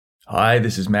Hi,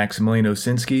 this is Maximilian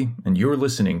Osinski, and you're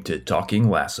listening to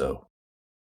Talking Lasso.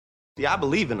 Yeah, I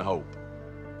believe in hope.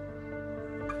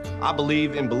 I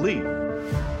believe in belief.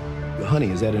 Honey,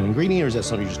 is that an ingredient or is that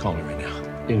something you're just calling me right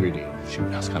now? Ingredient.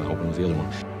 Shoot, I was kind of hoping it was the other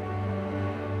one.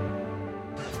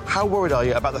 How worried are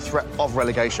you about the threat of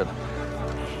relegation?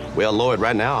 Well, Lloyd,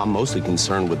 right now I'm mostly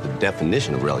concerned with the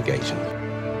definition of relegation.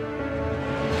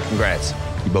 Congrats.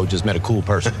 You both just met a cool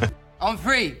person. On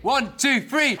three. 1, 2,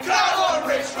 3.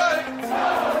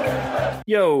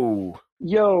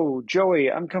 Yo,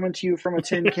 Joey, I'm coming to you from a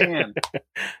tin can.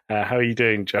 How are you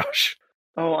doing, Josh?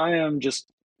 Oh, I am just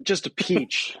a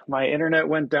peach. My internet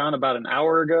went down about an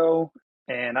hour ago,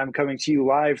 and I'm coming to you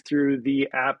live through the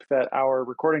app that our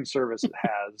recording service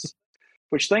has,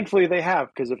 which thankfully they have,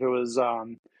 because if it was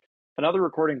another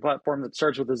recording platform that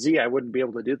starts with a Z, I wouldn't be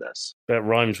able to do this. That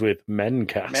rhymes with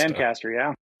Mencaster. Mancaster,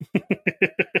 yeah.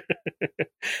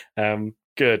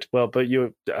 Good. Well, but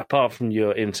you, apart from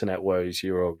your internet woes,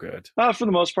 you're all good. For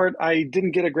the most part, I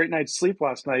didn't get a great night's sleep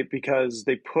last night because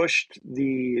they pushed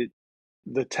the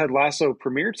Ted Lasso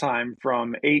premiere time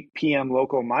from 8 p.m.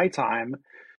 local my time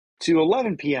to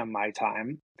 11 p.m. my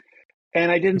time.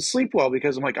 And I didn't sleep well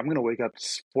because I'm like, I'm going to wake up to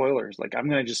spoilers. Like, I'm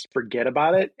going to just forget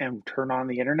about it and turn on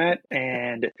the internet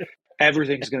and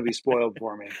everything's going to be spoiled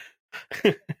for me.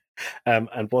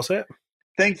 And was it?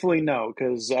 Thankfully, no,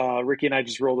 because Ricky and I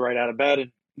just rolled right out of bed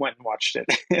and went and watched it.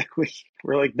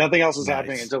 We're like, nothing else is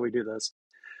happening until we do this.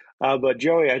 But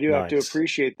Joey, I do have to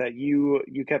appreciate that you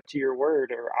kept to your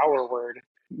word, or our word.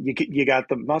 You got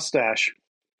the mustache.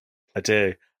 I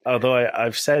do. Although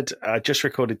I've said, I just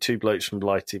recorded Two Blokes from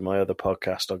Blighty, my other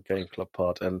podcast on Game Club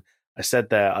Pod, and I said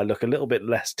there I look a little bit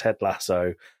less Ted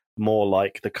Lasso, more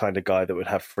like the kind of guy that would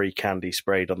have free candy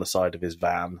sprayed on the side of his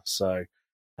van. So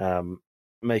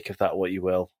make of that what you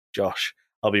will, Josh.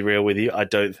 I'll be real with you. I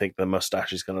don't think the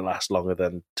mustache is going to last longer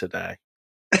than today.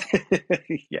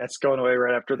 Yeah, it's going away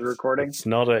right after the recording. It's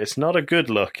not a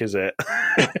good look, is it?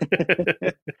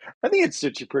 I think it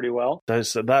suits you pretty well.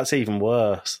 That's even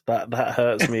worse. That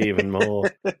hurts me even more.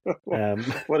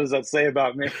 What does that say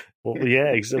about me? Well,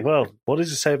 yeah, well, what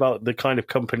does it say about the kind of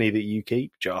company that you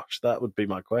keep, Josh? That would be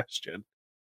my question.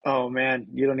 Oh man,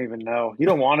 you don't even know. You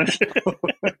don't want to.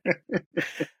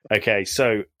 Okay,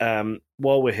 so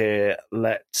while we're here,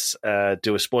 let's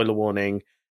do a spoiler warning.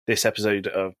 This episode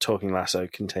of Talking Lasso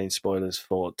contains spoilers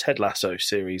for Ted Lasso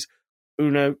series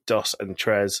Uno, Dos, and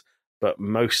Tres, but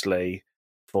mostly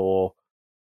for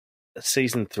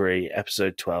season 3,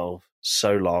 episode 12,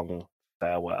 So Long,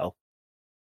 Farewell.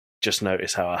 Just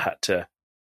notice how I had to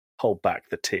hold back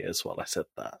the tears while I said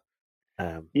that.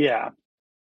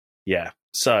 Yeah.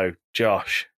 So,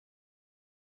 Josh,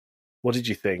 what did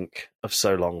you think of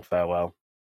So Long, Farewell?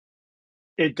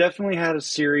 It definitely had a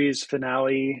series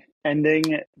finale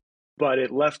ending, but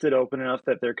it left it open enough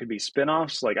that there could be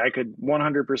spin-offs. Like, I could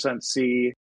 100%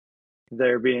 see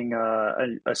there being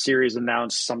a series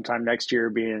announced sometime next year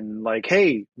being like,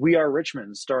 hey, We Are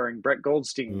Richmond starring Brett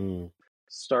Goldstein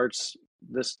starts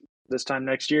this time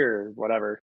next year or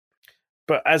whatever.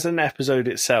 But as an episode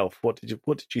itself, what did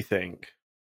you think?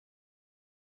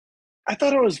 I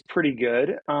thought it was pretty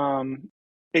good.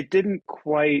 It didn't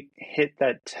quite hit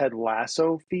that Ted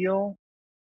Lasso feel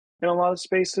in a lot of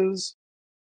spaces.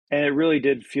 And it really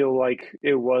did feel like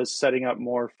it was setting up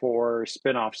more for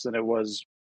spin-offs than it was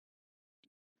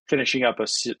finishing up a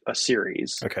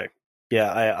series. Okay.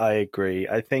 Yeah, I agree.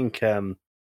 I think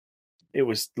it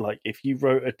was like if you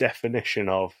wrote a definition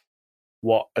of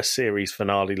what a series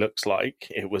finale looks like,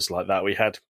 it was like that. We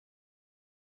had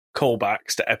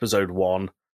callbacks to episode 1,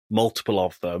 multiple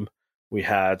of them. We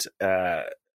had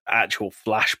actual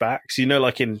flashbacks,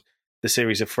 like in the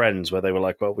series of Friends where they were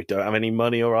like, well, we don't have any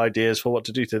money or ideas for what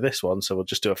to do to this one, so we'll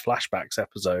just do a flashbacks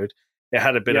episode. It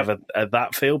had a bit of a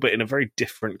that feel, but in a very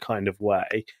different kind of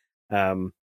way.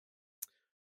 I've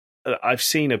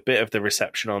seen a bit of the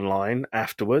reception online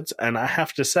afterwards, and I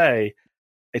have to say,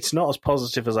 it's not as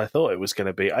positive as I thought it was going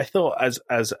to be. I thought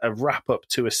as a wrap-up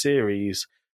to a series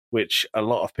which a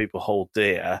lot of people hold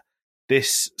dear,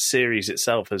 this series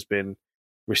itself has been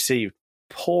received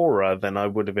poorer than I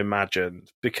would have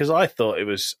imagined, because I thought it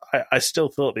was... I still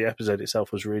thought the episode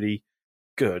itself was really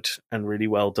good and really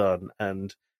well done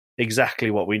and exactly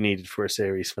what we needed for a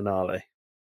series finale.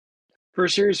 For a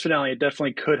series finale, it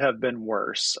definitely could have been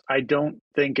worse. I don't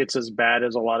think it's as bad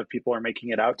as a lot of people are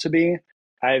making it out to be.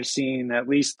 I've seen at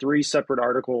least 3 separate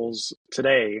articles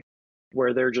today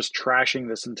where they're just trashing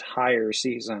this entire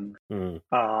season.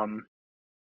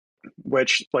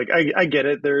 Which, like, I get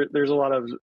it. There's a lot of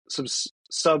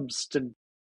substantial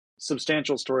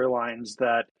storylines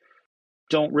that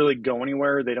don't really go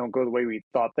anywhere. They don't go the way we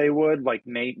thought they would, like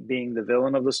Nate being the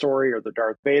villain of the story or the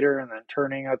Darth Vader and then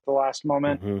turning at the last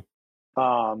moment.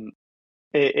 Um,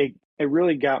 it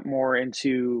really got more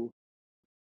into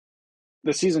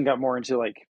the season, got more into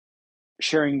like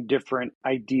sharing different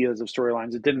ideas of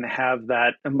storylines. It didn't have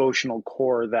that emotional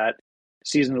core that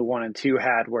season 1 and 2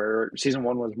 had, where season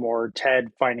 1 was more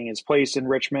Ted finding his place in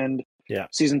Richmond. Yeah.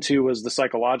 Season 2 was the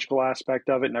psychological aspect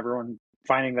of it and everyone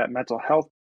finding that mental health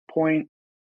point.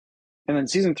 And then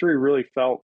season 3 really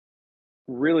felt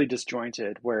really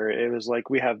disjointed, where it was like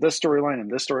we have this storyline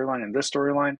and this storyline and this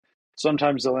storyline.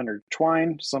 Sometimes they'll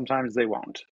intertwine, sometimes they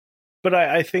won't. But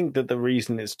I think that the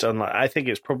reason it's done like, I think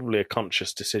it's probably a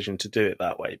conscious decision to do it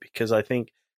that way, because I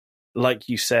think, like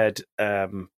you said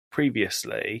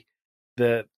previously,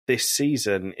 that this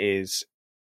season it's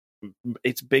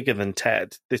bigger than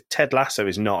Ted. The Ted Lasso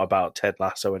is not about Ted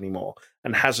Lasso anymore,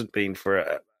 and hasn't been for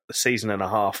a season and a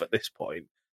half at this point.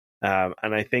 And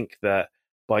I think that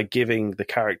by giving the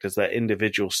characters their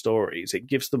individual stories, it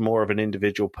gives them more of an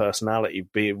individual personality,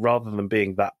 rather than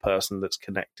being that person that's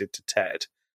connected to Ted.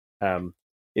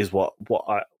 Is what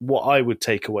I would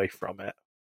take away from it.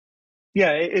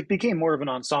 Yeah, it became more of an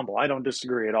ensemble. I don't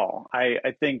disagree at all.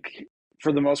 I think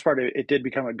for the most part, it did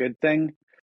become a good thing.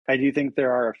 I do think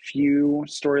there are a few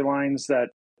storylines that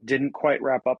didn't quite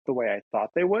wrap up the way I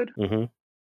thought they would.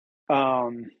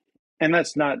 And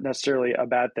that's not necessarily a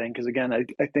bad thing, because again,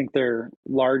 I think they're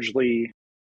largely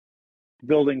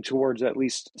building towards at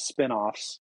least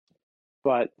spin-offs.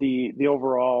 But the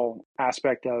overall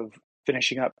aspect of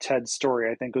finishing up Ted's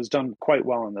story, I think, was done quite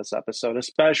well in this episode,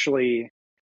 especially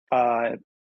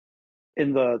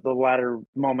in the latter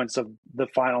moments of the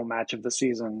final match of the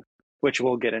season, which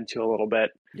we'll get into a little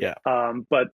bit. Yeah.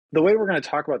 But the way we're going to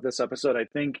talk about this episode, I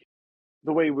think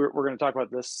the way we're going to talk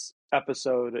about this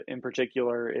episode in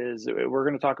particular is we're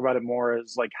going to talk about it more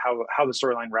as like how the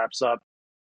storyline wraps up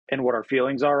and what our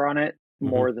feelings are on it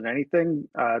more than anything,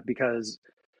 because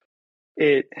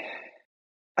I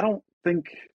don't think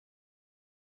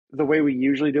the way we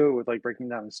usually do it with like breaking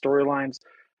down the storylines,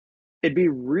 it'd be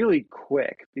really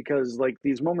quick, because like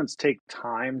these moments take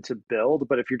time to build.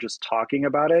 But if you're just talking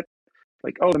about it,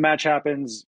 like, oh, the match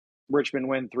happens, Richmond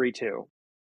win 3-2.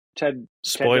 Ted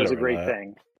does a great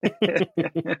thing.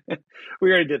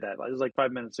 We already did that. It was like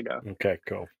 5 minutes ago. Okay,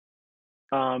 cool.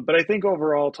 But I think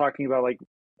overall, talking about like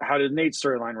how did Nate's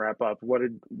storyline wrap up? What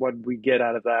did we get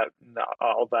out of that?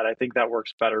 All that, I think that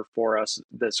works better for us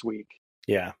this week.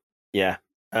 Yeah.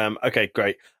 Okay,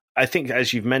 great. I think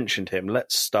as you've mentioned him,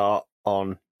 let's start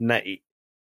on Nate.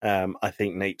 I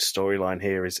think Nate's storyline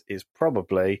here is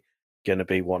probably going to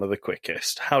be one of the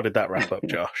quickest. How did that wrap up,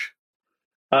 Josh?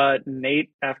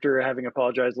 Nate, after having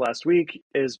apologized last week,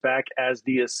 is back as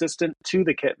the assistant to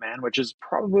the Kit Man, which is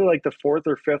probably like the 4th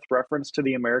or 5th reference to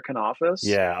the American Office.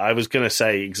 Yeah, I was going to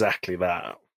say exactly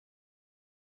that.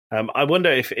 I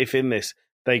wonder if in this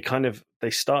they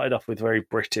started off with very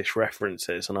British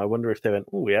references, and I wonder if they went,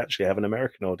 oh, we actually have an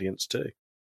American audience too.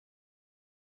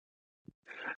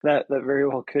 That very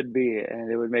well could be, and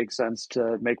it would make sense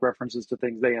to make references to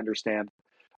things they understand.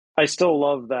 I still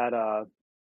love that.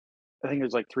 I think it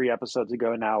was like 3 episodes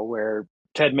ago now, where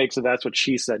Ted makes a "that's what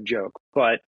she said" joke,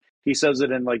 but he says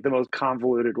it in like the most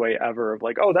convoluted way ever, of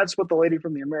like, oh, that's what the lady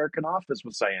from the American Office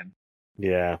was saying.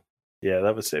 Yeah,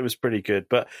 it was pretty good.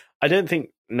 But I don't think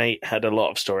Nate had a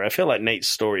lot of story. I feel like Nate's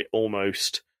story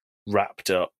almost wrapped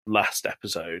up last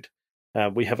episode.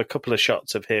 We have a couple of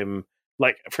shots of him.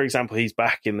 Like, for example, he's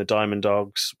back in the Diamond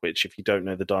Dogs, which, if you don't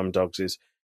know, the Diamond Dogs is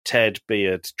Ted,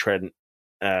 Beard, Trent,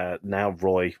 now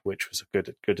Roy, which was a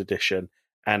good addition,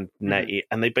 and Nate,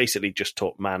 and they basically just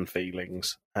talk man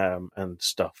feelings and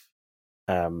stuff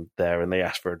there, and they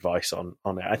ask for advice on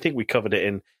it. I think we covered it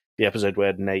in the episode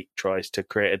where Nate tries to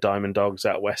create a Diamond Dogs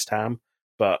at West Ham,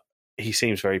 but he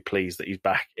seems very pleased that he's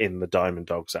back in the Diamond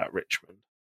Dogs at Richmond.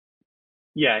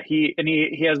 Yeah, he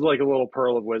has like a little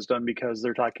pearl of wisdom, because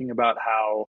they're talking about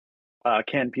how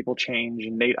can people change,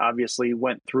 and Nate obviously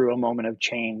went through a moment of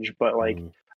change, but like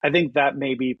I think that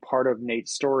may be part of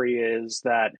Nate's story, is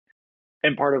that,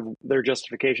 and part of their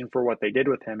justification for what they did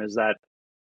with him is that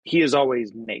he is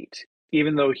always Nate,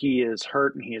 even though he is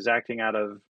hurt and he is acting out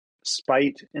of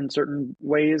spite in certain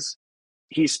ways.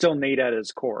 He's still Nate at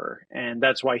his core, and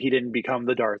that's why he didn't become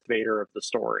the Darth Vader of the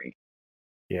story.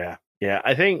 Yeah.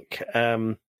 I think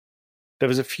there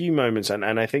was a few moments, and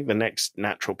I think the next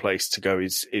natural place to go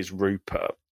is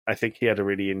Rupert. I think he had a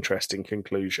really interesting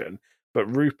conclusion. But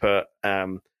Rupert,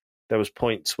 there was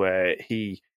points where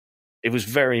it was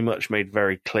very much made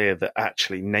very clear that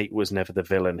actually Nate was never the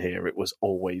villain here. It was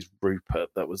always Rupert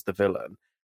that was the villain.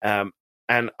 And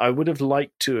And I would have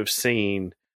liked to have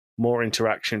seen more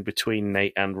interaction between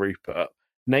Nate and Rupert.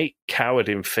 Nate cowered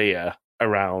in fear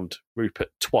around Rupert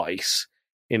twice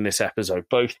in this episode,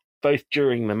 both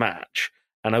during the match.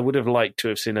 And I would have liked to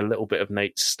have seen a little bit of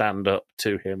Nate stand up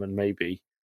to him and maybe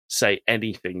say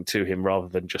anything to him rather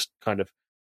than just kind of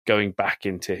going back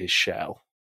into his shell.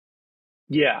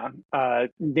 Yeah,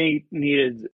 Nate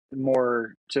needed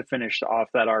more to finish off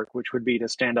that arc, which would be to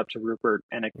stand up to Rupert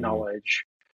and acknowledge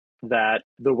that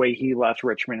the way he left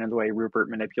Richmond and the way Rupert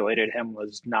manipulated him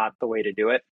was not the way to do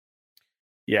it.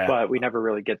 Yeah. But we never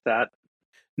really get that.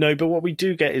 No, but what we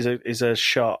do get is a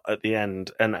shot at the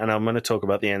end, and I'm going to talk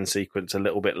about the end sequence a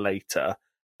little bit later,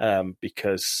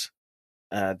 because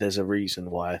there's a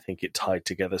reason why I think it tied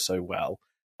together so well.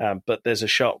 But there's a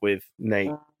shot with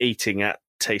Nate eating at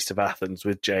Taste of Athens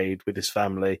with Jade, with his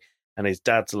family, and his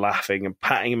dad's laughing and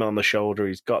patting him on the shoulder.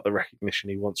 He's got the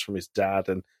recognition he wants from his dad,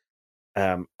 and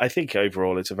I think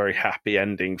overall it's a very happy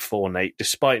ending for Nate,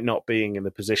 despite not being in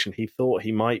the position he thought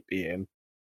he might be in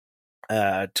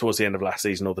towards the end of last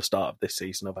season or the start of this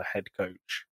season of a head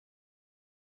coach.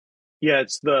 Yeah,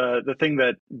 it's the thing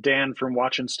that Dan from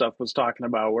Watching Stuff was talking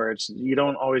about, where it's you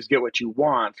don't always get what you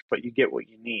want, but you get what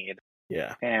you need.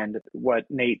 Yeah. And what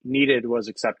Nate needed was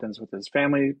acceptance with his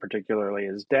family, particularly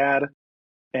his dad.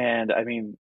 And I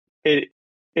mean, it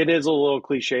is a little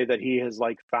cliche that he has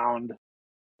like found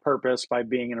purpose by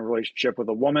being in a relationship with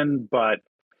a woman, but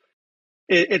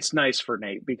it's nice for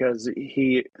Nate because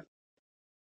he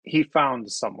found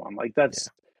someone. Like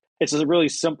it's a really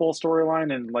simple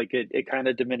storyline, and like it kind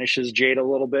of diminishes Jade a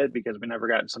little bit because we never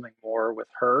gotten something more with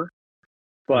her.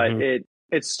 But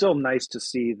it's still nice to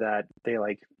see that they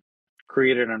like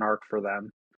created an arc for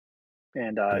them.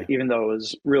 And even though it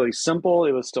was really simple,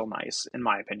 it was still nice, in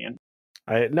my opinion.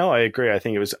 I agree. I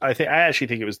actually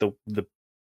think it was the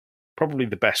probably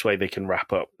the best way they can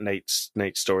wrap up Nate's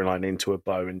storyline into a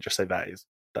bow and just say that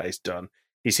is done.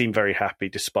 He seemed very happy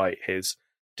despite his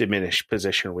diminished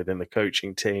position within the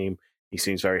coaching team. He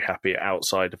seems very happy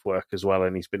outside of work as well,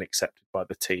 and he's been accepted by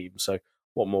the team. So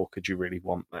what more could you really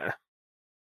want there?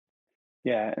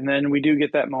 Yeah, and then we do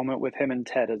get that moment with him and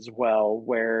Ted as well,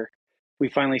 where we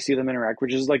finally see them interact,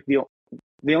 which is like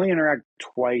they only interact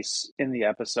twice in the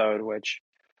episode, which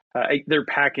they're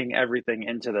packing everything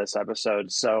into this episode,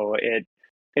 so it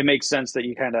makes sense that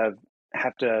you kind of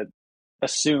have to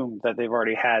assume that they've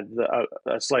already had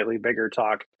a slightly bigger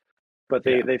talk. But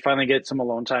they finally get some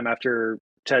alone time after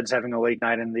Ted's having a late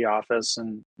night in the office,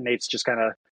 and Nate's just kind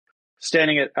of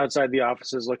standing outside the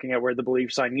offices looking at where the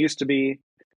belief sign used to be.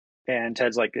 And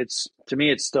Ted's like, it's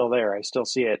still there. I still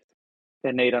see it.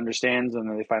 And Nate understands, and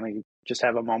then they finally just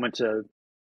have a moment to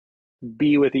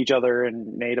be with each other,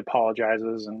 and Nate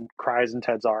apologizes and cries in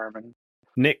Ted's arm. And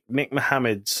Nick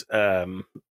Mohammed's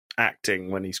acting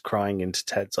when he's crying into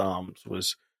Ted's arms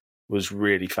was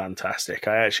really fantastic.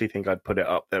 I actually think I'd put it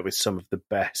up there with some of the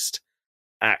best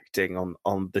acting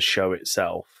on the show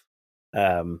itself.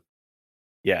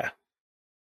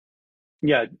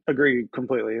 Yeah, agree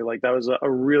completely. Like that was a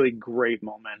really great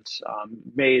moment,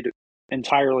 made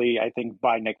entirely, I think,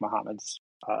 by Nick Mohammed's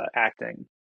acting.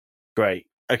 Great.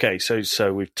 Okay,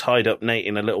 so we've tied up Nate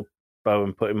in a little bow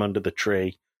and put him under the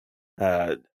tree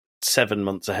 7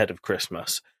 months ahead of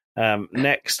Christmas.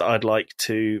 Next, I'd like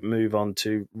to move on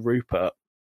to Rupert.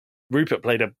 Rupert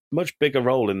played a much bigger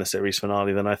role in the series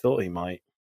finale than I thought he might.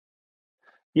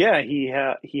 Yeah,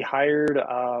 he hired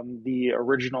the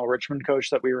original Richmond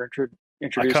coach that we were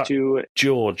introduced to.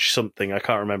 George something. I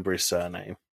can't remember his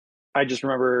surname. I just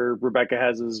remember Rebecca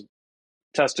has his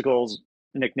testicles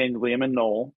nicknamed Liam and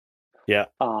Noel. Yeah.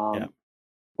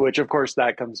 Which, of course,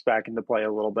 that comes back into play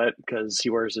a little bit because he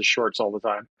wears his shorts all the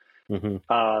time.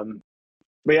 Mm-hmm.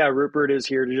 But yeah, Rupert is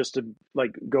here to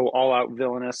like go all out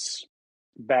villainous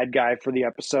bad guy for the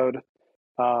episode.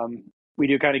 We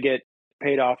do kind of get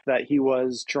paid off that he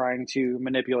was trying to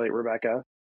manipulate Rebecca.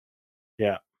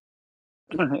 Yeah.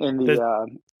 In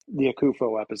the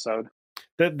Akufo episode.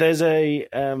 There's a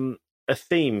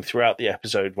theme throughout the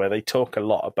episode where they talk a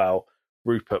lot about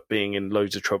Rupert being in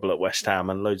loads of trouble at West Ham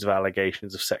and loads of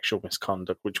allegations of sexual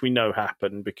misconduct, which we know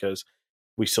happened because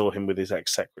we saw him with his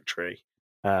ex-secretary.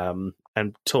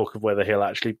 And talk of whether he'll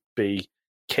actually be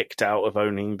kicked out of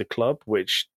owning the club,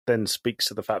 which then speaks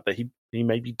to the fact that he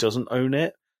maybe doesn't own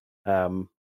it.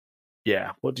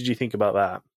 What did you think about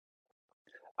that?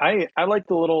 I like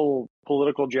the little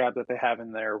political jab that they have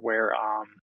in there where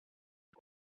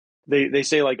they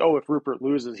say like, oh, if Rupert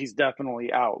loses, he's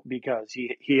definitely out because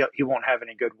he won't have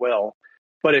any goodwill.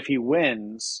 But if he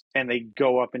wins and they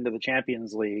go up into the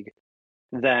Champions League,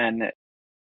 then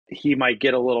he might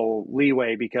get a little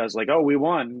leeway because, like, oh, we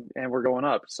won and we're going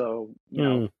up. So,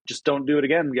 just don't do it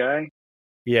again, guy.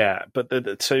 Yeah,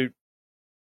 but so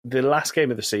the last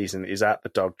game of the season is at the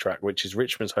Dog Track, which is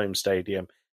Richmond's home stadium.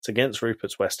 It's against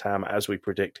Rupert's West Ham, as we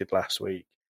predicted last week.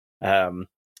 And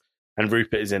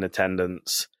Rupert is in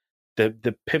attendance.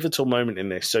 The pivotal moment in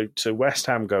this, so West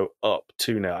Ham go up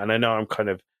 2-0. And I know I'm kind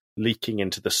of leaking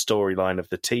into the storyline of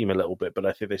the team a little bit, but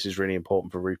I think this is really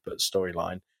important for Rupert's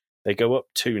storyline. They go up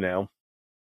 2-0,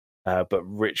 but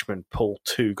Richmond pull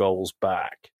 2 goals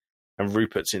back. And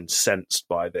Rupert's incensed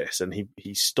by this, and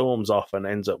he storms off and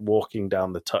ends up walking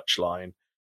down the touchline,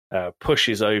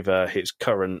 pushes over his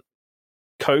current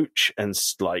coach, and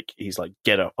he's like,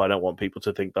 "Get up! I don't want people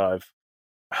to think that I've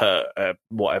hurt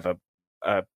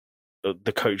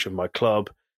the coach of my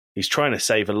club." He's trying to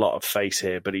save a lot of face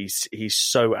here, but he's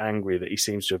so angry that he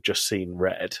seems to have just seen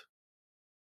red.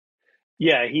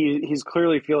 Yeah, he's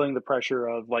clearly feeling the pressure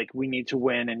of, like, we need to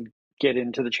win and get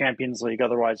into the Champions League,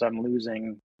 otherwise I'm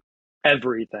losing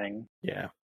everything. Yeah.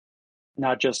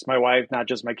 Not just my wife, not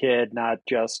just my kid, not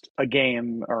just a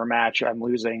game or a match. I'm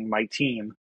losing my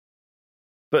team.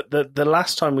 But the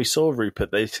last time we saw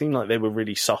Rupert, they seemed like they were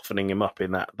really softening him up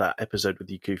in that episode with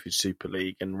the Yakufu Super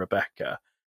League and Rebecca.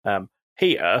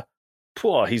 Here,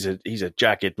 poor, he's a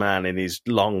jagged man in his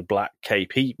long black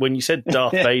cape. When you said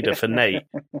Darth Vader for Nate,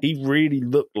 he really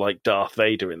looked like Darth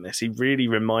Vader in this. He really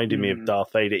reminded me of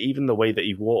Darth Vader. Even the way that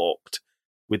he walked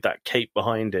with that cape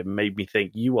behind him made me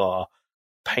think, you are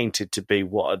painted to be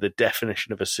what the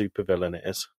definition of a supervillain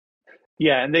is.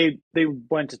 Yeah, and they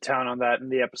went to town on that in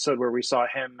the episode where we saw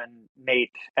him and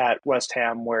Nate at West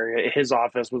Ham, where his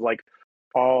office was like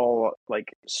all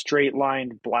like straight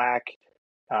lined black.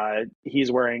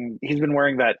 He's been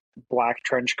wearing that black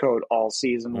trench coat all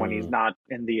season when he's not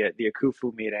in the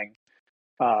Akufu meeting.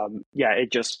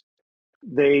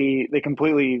 They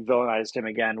completely villainized him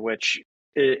again, which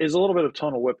is a little bit of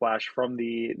tonal whiplash from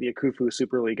the Akufu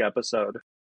Super League episode.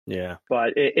 Yeah.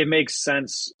 But it makes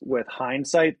sense with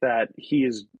hindsight that he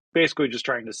is basically just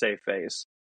trying to save face.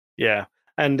 Yeah.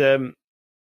 And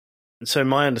so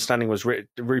my understanding was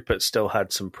Rupert still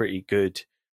had some pretty good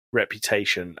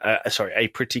reputation. A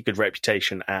pretty good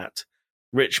reputation at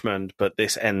Richmond, but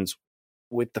this ends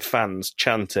with the fans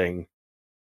chanting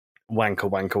wanker,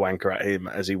 wanker, wanker at him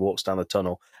as he walks down the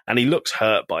tunnel. And he looks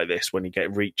hurt by this when he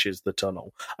reaches the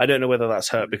tunnel. I don't know whether that's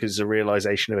hurt because it's a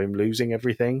realization of him losing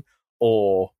everything,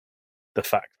 or the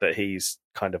fact that he's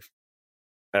kind of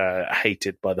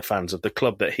hated by the fans of the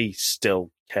club that he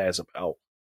still cares about.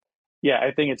 Yeah,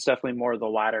 I think it's definitely more the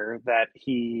latter, that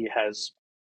he has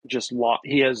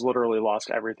literally lost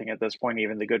everything at this point,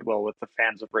 even the goodwill with the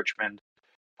fans of Richmond.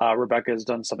 Rebecca has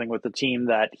done something with the team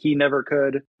that he never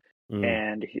could,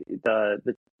 and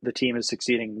the team is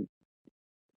succeeding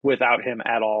without him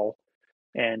at all.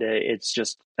 And it's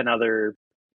just another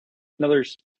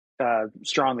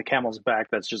straw on the camel's back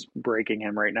that's just breaking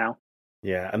him right now.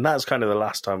 Yeah, and that's kind of the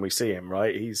last time we see him,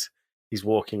 right? He's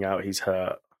walking out, he's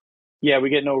hurt. Yeah, we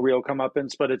get no real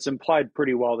comeuppance, but it's implied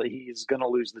pretty well that he's going to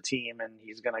lose the team and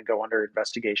he's going to go under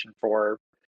investigation for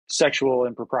sexual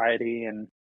impropriety and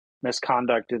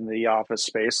misconduct in the office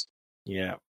space.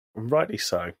 Yeah, rightly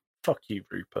so. Fuck you,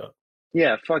 Rupert.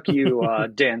 Yeah, fuck you,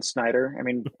 Dan Snyder. I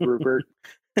mean, Rupert.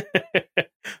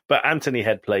 But Anthony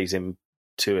Head plays him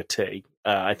to a T.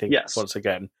 I think, yes. Once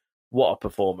again, what a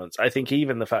performance. I think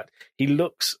even the fact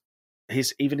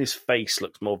his face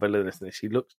looks more villainous than this. He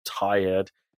looks tired.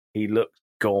 He looks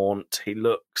gaunt. He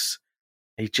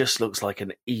just looks like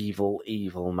an evil,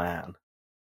 evil man.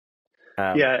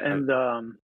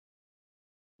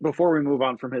 Before we move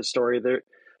on from his story,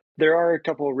 there are a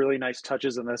couple of really nice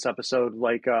touches in this episode.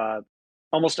 Like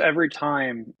almost every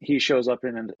time he shows up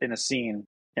in a scene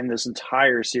in this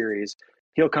entire series,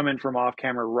 he'll come in from off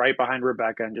camera right behind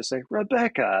Rebecca and just say,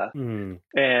 "Rebecca." And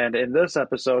in this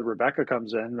episode, Rebecca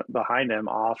comes in behind him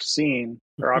off scene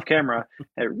or off camera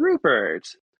and Rupert.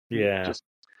 Yeah. Just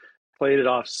played it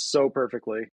off so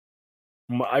perfectly.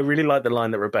 I really like the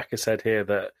line that Rebecca said here,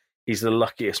 that he's the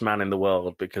luckiest man in the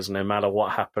world because no matter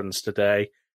what happens today,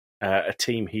 a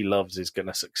team he loves is going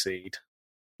to succeed.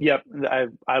 Yep.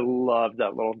 I love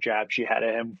that little jab she had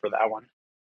at him for that one.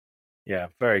 Yeah,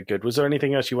 very good. Was there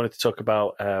anything else you wanted to talk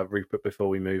about, Rupert, before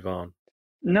we move on?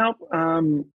 Nope.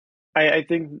 I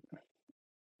think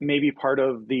maybe part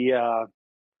of the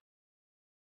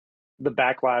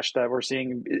backlash that we're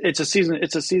seeing, it's a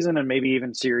season and maybe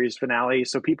even series finale.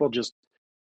 So people just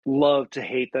love to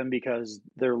hate them because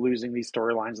they're losing these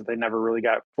storylines that they never really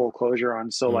got full closure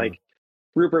on. So like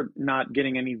Rupert not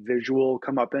getting any visual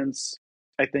comeuppance,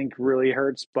 I think really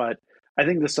hurts, but I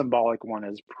think the symbolic one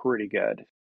is pretty good.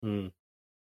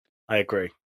 I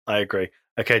agree.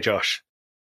 Okay, Josh,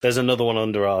 there's another one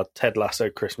under our Ted Lasso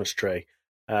Christmas tree.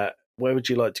 Where would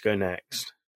you like to go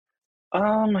next?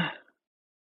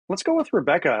 Let's go with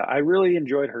Rebecca. I really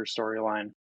enjoyed her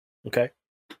storyline. Okay,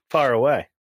 fire away.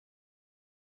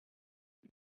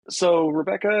 So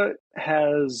Rebecca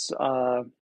has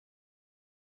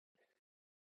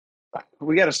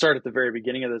we got to start at the very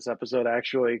beginning of this episode,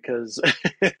 actually, because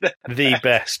The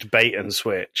best bait and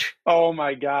switch. oh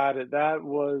my god, that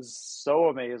was so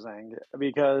amazing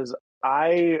because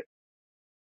I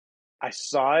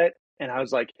saw it and I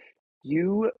was like,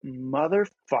 you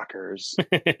motherfuckers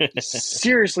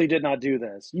seriously did not do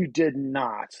this. You did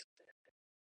not.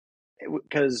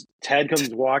 Because Ted comes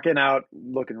walking out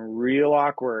looking real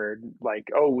awkward, like,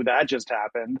 oh, that just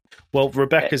happened. Well,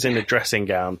 Rebecca's in a dressing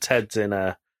gown. Ted's in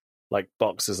a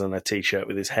boxers and a t-shirt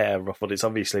with his hair ruffled. It's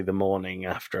obviously the morning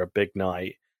after a big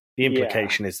night. The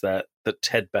implication is that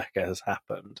Ted Becca has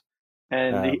happened.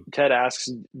 And Ted asks,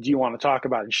 do you want to talk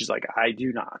about it? And she's like, I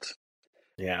do not.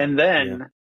 Yeah. And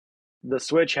then the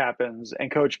switch happens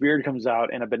and Coach Beard comes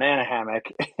out in a banana hammock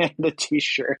and a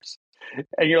t-shirt.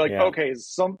 And you're like, okay,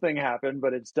 something happened,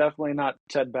 but it's definitely not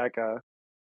Ted Becca.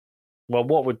 Well,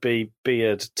 what would be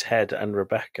Beard, Ted, and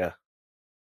Rebecca?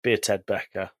 Beard, Ted,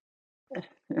 Becca.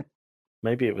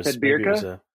 Maybe it was Ted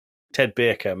a Ted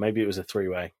Beerka. Maybe it was a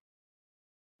three-way.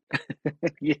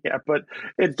 Yeah, but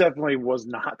it definitely was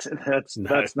not. That's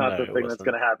not the thing that's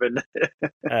going to happen.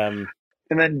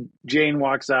 And then Jane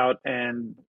walks out,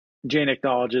 and Jane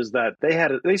acknowledges that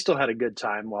they still had a good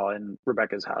time while in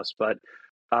Rebecca's house, but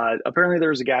apparently there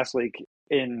was a gas leak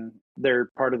in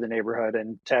their part of the neighborhood,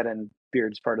 and Ted and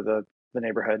Beard's part of the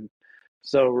neighborhood.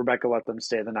 So Rebecca let them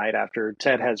stay the night after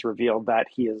Ted has revealed that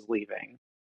he is leaving,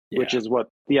 which is what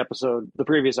the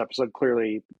previous episode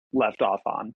clearly left off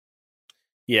on.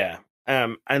 Yeah.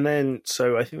 And then,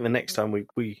 so I think the next time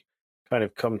we kind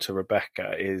of come to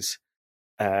Rebecca is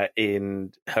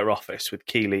in her office with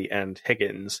Keeley and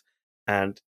Higgins,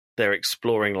 and they're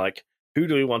exploring, like, who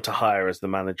do we want to hire as the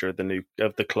manager of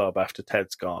the club after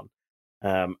Ted's gone?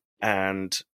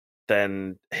 And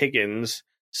then Higgins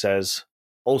says,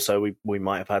 also, we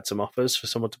might have had some offers for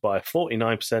someone to buy a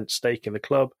 49% stake in the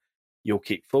club. You'll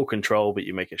keep full control, but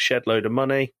you make a shed load of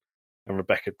money. And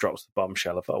Rebecca drops the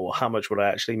bombshell of, oh, well, how much would I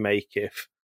actually make if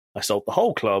I sold the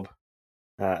whole club?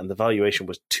 And the valuation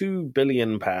was £2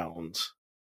 billion,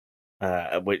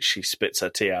 at which she spits her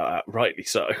tea out at, rightly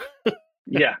so.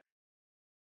 Yeah.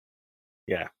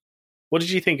 Yeah. What did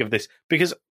you think of this?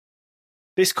 Because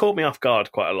this caught me off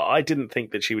guard quite a lot. I didn't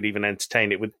think that she would even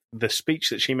entertain it with the speech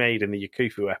that she made in the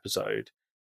Yakufu episode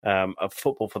of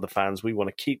Football for the Fans. We want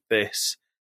to keep this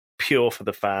pure for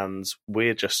the fans.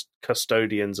 We're just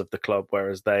custodians of the club,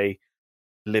 whereas they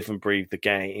live and breathe the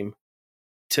game.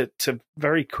 To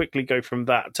very quickly go from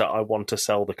that to I want to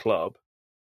sell the club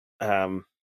was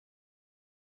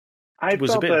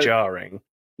a bit jarring.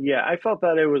 Yeah, I felt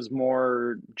that it was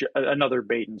more another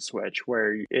bait and switch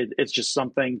where it's just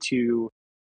something to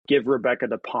give Rebecca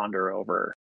to ponder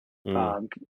over.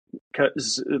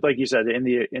 Because, like you said, in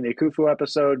the Akufu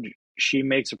episode, she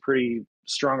makes a pretty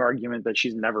strong argument that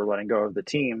she's never letting go of the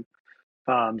team.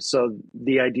 So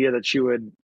the idea that she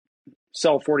would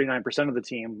sell 49% of the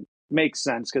team makes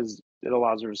sense because it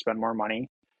allows her to spend more money.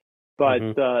 But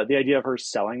the idea of her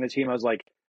selling the team, I was like,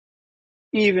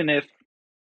 even if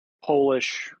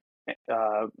Polish,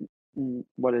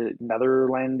 what is it,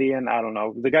 Netherlandian? I don't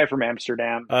know. The guy from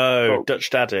Amsterdam. Oh, Dutch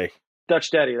Daddy.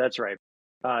 Dutch Daddy, that's right.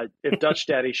 If Dutch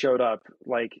Daddy showed up,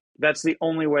 like, that's the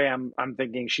only way I'm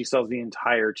thinking she sells the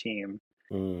entire team.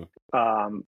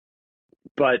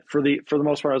 But for the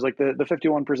most part, I was like, the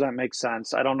 51% makes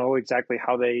sense. I don't know exactly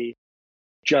how they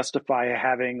justify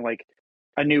having like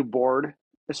a new board,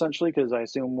 essentially, because I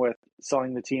assume with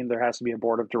selling the team there has to be a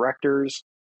board of directors,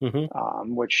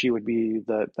 which she would be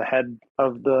the head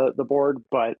of the board.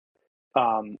 But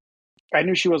I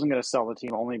knew she wasn't going to sell the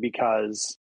team only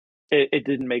because it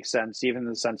didn't make sense, even in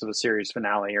the sense of a series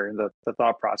finale or the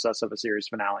thought process of a series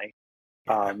finale.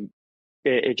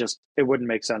 It wouldn't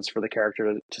make sense for the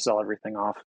character to sell everything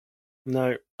off.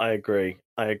 No, I agree.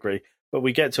 But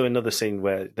we get to another scene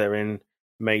where they're in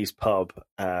May's pub.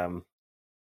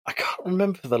 I can't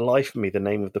remember for the life of me the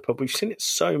name of the pub. We've seen it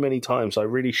so many times, I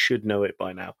really should know it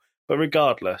by now. But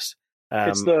regardless,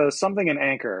 it's the something and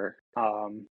anchor.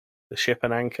 The ship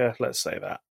and anchor. Let's say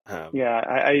that. I'm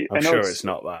know sure it's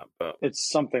not that, but it's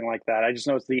something like that. I just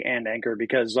know it's the and anchor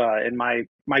because in my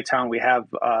town we have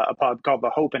a pub called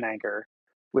the Hope and Anchor,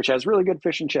 which has really good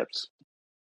fish and chips.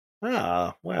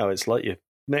 Ah, wow! It's like you're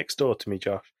next door to me,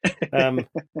 Josh.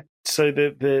 So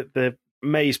the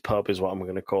May's pub is what I'm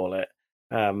going to call it.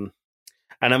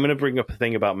 And I'm going to bring up a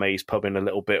thing about May's pub in a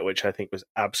little bit, which I think was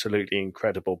absolutely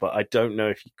incredible, but I don't know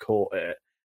if you caught it.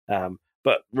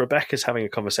 But Rebecca's having a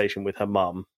conversation with her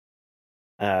mum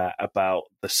about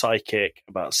the psychic,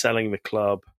 about selling the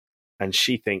club. And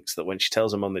she thinks that when she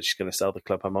tells her mum that she's going to sell the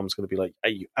club, her mum's going to be like, hey,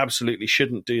 you absolutely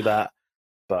shouldn't do that.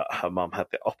 But her mum had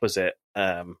the opposite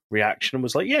reaction and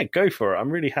was like, yeah, go for it. I'm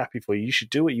really happy for you. You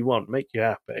should do what you want, make you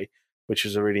happy, which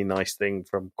was a really nice thing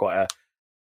from quite a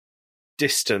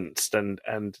distanced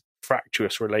and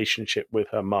fractious relationship with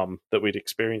her mum that we'd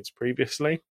experienced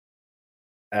previously.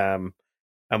 And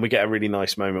we get a really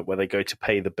nice moment where they go to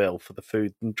pay the bill for the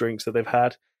food and drinks that they've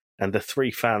had. And the three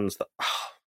fans that...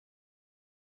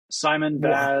 Simon,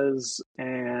 Baz,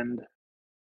 and...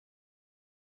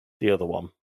 the other one.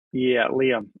 Yeah,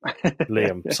 Liam.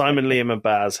 Liam. Simon, Liam, and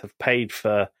Baz have paid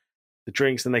for the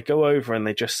drinks, and they go over and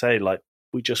they just say, like,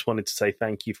 we just wanted to say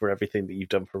thank you for everything that you've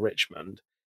done for Richmond.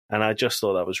 And I just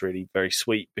thought that was really very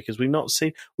sweet, because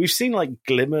we've seen like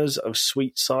glimmers of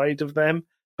sweet side of them,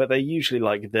 but they're usually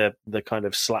like the kind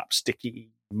of slapsticky,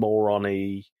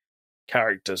 morony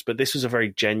characters. But this was a very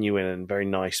genuine and very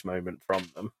nice moment from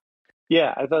them.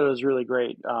 Yeah, I thought it was really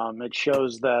great. It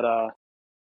shows that,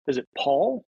 is it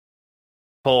Paul?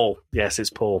 Paul. Yes, it's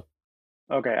Paul.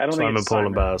 Okay, I don't Simon, think it's Paul,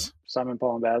 and Baz. Simon,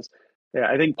 Paul, and Baz. Yeah,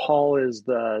 I think Paul is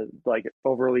the like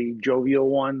overly jovial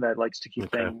one that likes to keep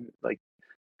things like.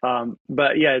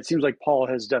 But yeah, it seems like Paul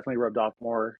has definitely rubbed off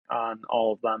more on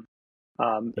all of them.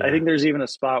 I think there's even a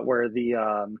spot where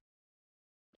the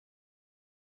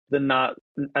not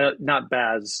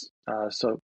Baz.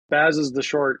 So Baz is the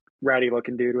short, ratty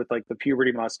looking dude with like the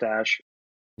puberty mustache.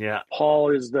 Yeah. Paul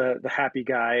is the happy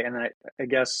guy, and I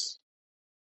guess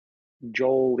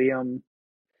Joel, Liam,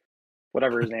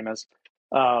 whatever his name is.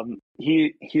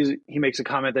 He makes a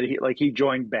comment that he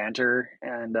joined banter,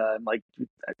 and like it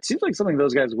seems like something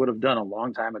those guys would have done a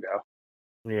long time ago.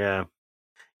 Yeah.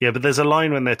 But there's a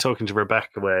line when they're talking to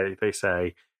Rebecca where they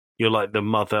say, "You're like the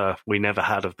mother we never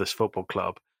had of this football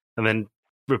club," and then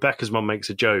Rebecca's mom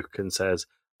makes a joke and says,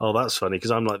 "Oh, that's funny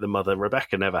because I'm like the mother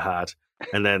Rebecca never had,"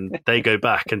 and then they go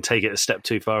back and take it a step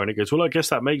too far, and it goes, "Well, I guess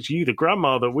that makes you the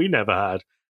grandma that we never had."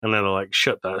 And then they're like,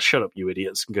 shut up, you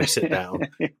idiots, and go sit down,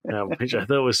 which I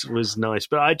thought was nice.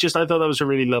 But I thought that was a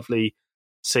really lovely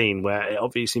scene where it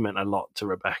obviously meant a lot to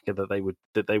Rebecca that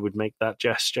they would make that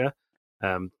gesture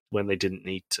when they didn't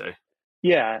need to.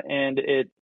 Yeah, and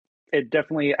it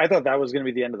definitely, I thought that was going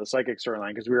to be the end of the psychic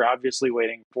storyline, because we were obviously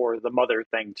waiting for the mother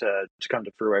thing to come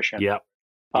to fruition. Yeah.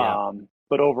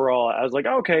 But overall, I was like,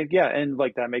 okay, yeah, and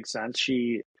like that makes sense.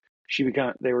 We've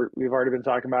already been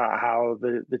talking about how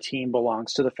the team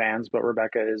belongs to the fans, but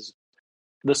Rebecca is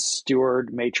the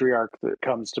steward matriarch that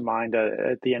comes to mind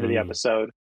at the end of the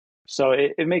episode. So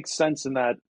it makes sense in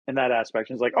that aspect.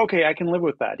 And it's like, okay, I can live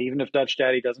with that, even if Dutch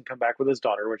Daddy doesn't come back with his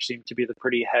daughter, which seemed to be the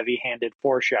pretty heavy-handed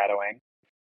foreshadowing.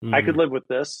 I could live with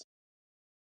this.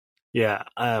 Yeah,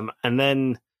 and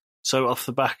then so off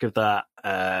the back of that,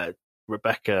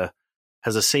 Rebecca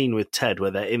has a scene with Ted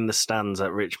where they're in the stands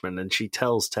at Richmond, and she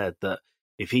tells Ted that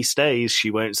if he stays,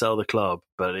 she won't sell the club,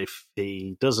 but if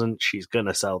he doesn't, she's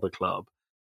gonna sell the club.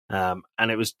 And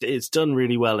it's done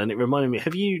really well, and it reminded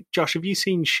me. Josh, have you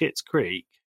seen Schitt's Creek?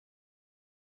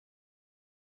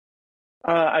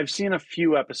 I've seen a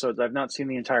few episodes. I've not seen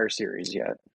the entire series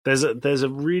yet. There's a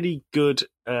really good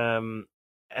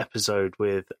episode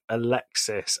with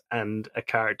Alexis and a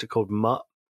character called Mutt.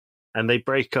 And they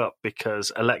break up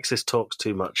because Alexis talks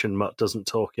too much and Mutt doesn't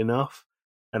talk enough.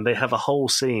 And they have a whole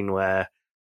scene where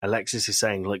Alexis is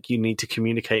saying, like, you need to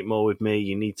communicate more with me.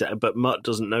 You need to, but Mutt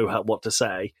doesn't know what to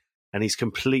say. And he's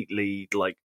completely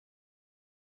like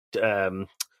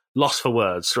lost for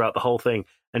words throughout the whole thing.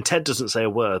 And Ted doesn't say a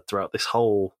word throughout this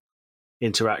whole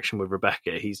interaction with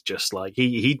Rebecca. He's just like,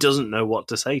 he doesn't know what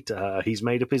to say to her. He's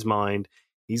made up his mind.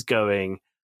 He's going,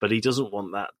 but he doesn't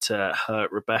want that to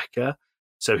hurt Rebecca.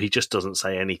 So he just doesn't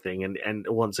say anything. And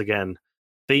once again,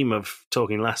 theme of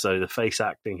Talking Lasso, the face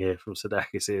acting here from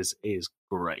Sudeikis is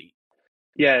great.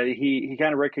 Yeah, he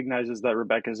kind of recognizes that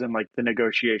Rebecca's in like the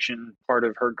negotiation part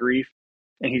of her grief,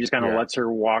 and he just kind of lets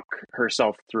her walk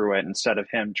herself through it instead of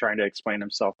him trying to explain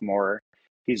himself more.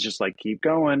 He's just like, keep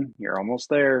going, you're almost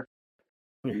there.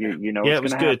 You know, it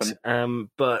was good.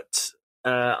 But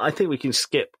I think we can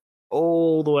skip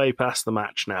all the way past the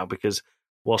match now, because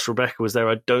whilst Rebecca was there,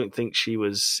 I don't think she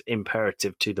was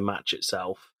imperative to the match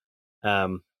itself.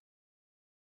 No,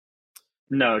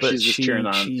 she's just cheering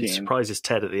on the team. She surprises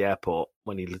Ted at the airport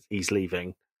when he's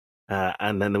leaving.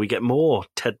 And then we get more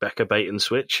Ted Becker bait and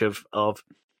switch of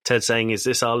Ted saying, is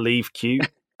this our leave cue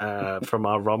from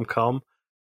our rom-com?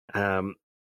 And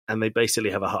they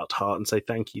basically have a heart-to-heart and say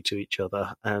thank you to each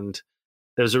other. And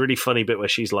there was a really funny bit where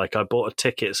she's like, I bought a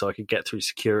ticket so I could get through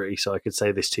security so I could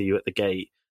say this to you at the gate.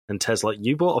 And Ted's like,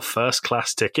 you bought a first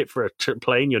class ticket for a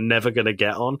plane you're never going to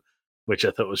get on, which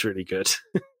I thought was really good.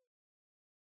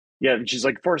 Yeah, and she's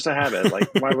like, force a habit. Like,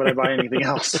 why would I buy anything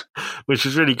else? Which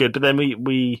was really good. But then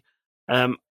we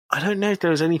I don't know if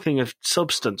there was anything of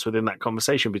substance within that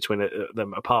conversation between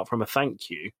them apart from a thank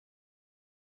you.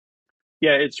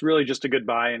 Yeah, it's really just a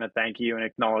goodbye and a thank you and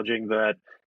acknowledging that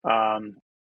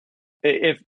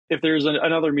if there's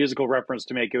another musical reference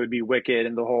to make, it would be Wicked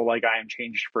and the whole like I am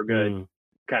changed for good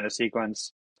kind of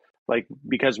sequence. Like,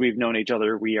 because we've known each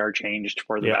other, we are changed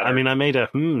for the better. I mean, I made a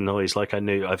noise like I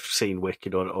knew I've seen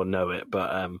Wicked or know it,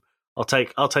 but I'll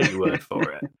take your word for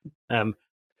it.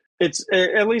 It's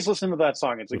at least listen to that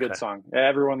song. It's a good song.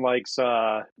 Everyone likes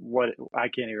what I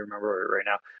can't even remember it right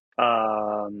now.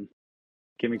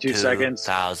 Give me 2 seconds.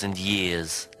 2,000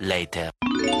 years later.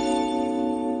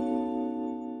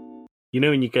 You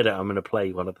know, when you get it, I'm going to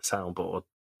play one of the soundboard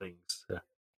things.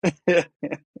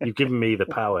 You've given me the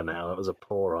power now. That was a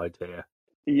poor idea.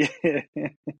 Yeah.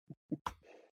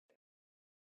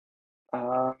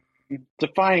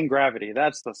 Defying Gravity.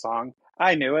 That's the song.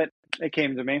 I knew it. It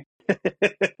came to me.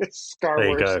 Star there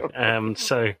Wars. You go.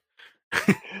 So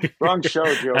wrong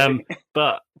show, Joey.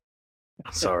 But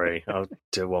sorry, I'll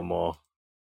do one more.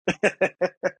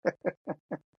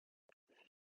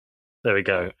 There we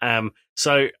go.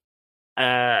 So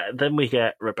then we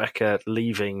get Rebecca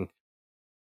leaving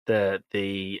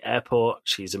the airport.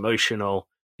 She's emotional.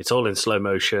 It's all in slow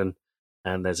motion,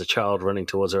 and there's a child running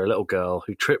towards her, a little girl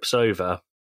who trips over,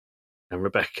 and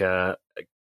Rebecca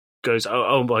goes,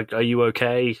 "Oh my! Are you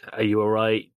okay? Are you all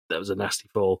right? That was a nasty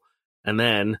fall." And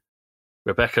then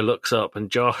Rebecca looks up, and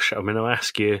Josh, I'm going to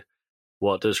ask you,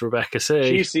 what does Rebecca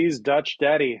see? She sees Dutch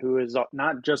Daddy, who is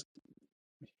not just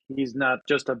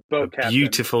a boat captain.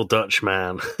 Beautiful Dutch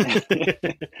man.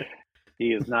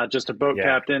 He is not just a boat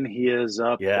captain. He is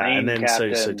a plane and then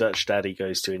captain. So Dutch Daddy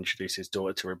goes to introduce his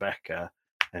daughter to Rebecca,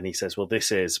 and he says, "Well,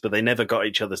 this is," but they never got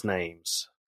each other's names.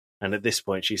 And at this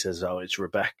point, she says, "Oh, it's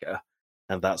Rebecca,"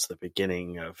 and that's the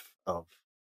beginning of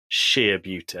sheer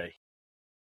beauty.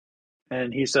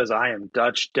 And he says, "I am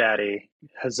Dutch Daddy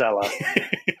Hazella."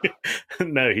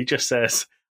 No, he just says,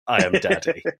 "I am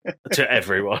Daddy" to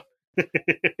everyone.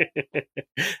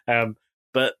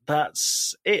 But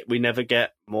that's it. We never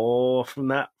get more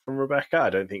from Rebecca. I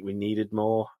don't think we needed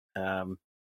more. But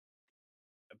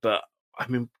I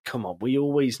mean, come on. We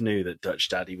always knew that Dutch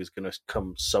Daddy was going to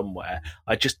come somewhere.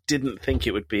 I just didn't think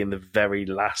it would be in the very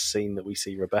last scene that we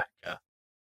see Rebecca.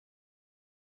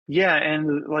 Yeah,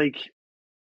 and like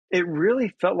it really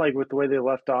felt like with the way they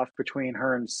left off between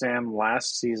her and Sam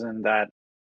last season that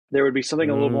there would be something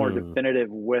a little more definitive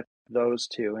with those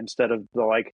two instead of the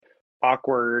like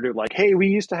awkward, like, hey, we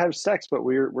used to have sex, but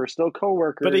we're still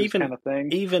co-workers, but even, kind of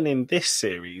thing. Even in this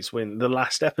series, when the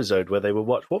last episode where they were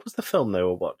what was the film they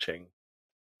were watching?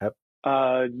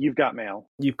 You've Got Mail.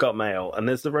 You've Got Mail, and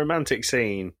there's the romantic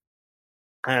scene,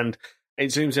 and it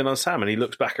zooms in on Sam, and he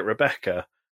looks back at Rebecca,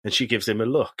 and she gives him a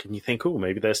look, and you think, oh,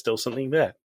 maybe there's still something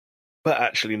there. But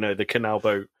actually, no, the canal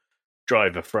boat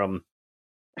driver from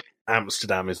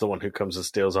Amsterdam is the one who comes and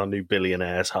steals our new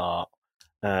billionaire's heart.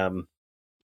 What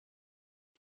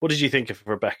did you think of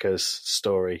Rebecca's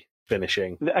story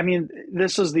finishing? I mean,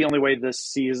 this is the only way this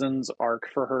season's arc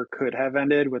for her could have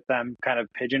ended, with them kind of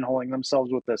pigeonholing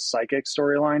themselves with this psychic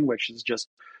storyline, which is just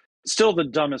still the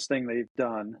dumbest thing they've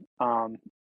done.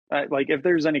 Like, if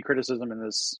there's any criticism in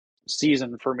this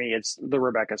season for me, it's the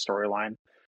Rebecca storyline.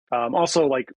 Also,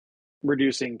 like,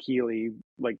 reducing Keeley,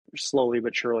 like, slowly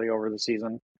but surely over the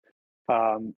season.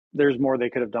 There's more they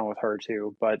could have done with her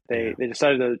too, but they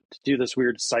decided to do this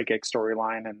weird psychic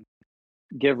storyline and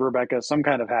give Rebecca some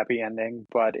kind of happy ending.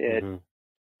 But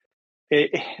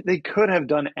they could have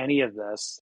done any of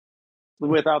this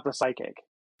without the psychic.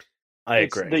 I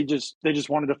agree. They just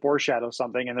wanted to foreshadow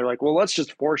something, and they're like, well, let's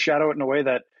just foreshadow it in a way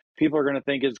that people are going to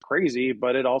think is crazy,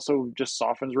 but it also just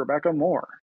softens Rebecca more.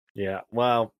 Yeah,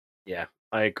 well, yeah,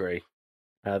 I agree.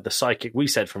 The psychic, we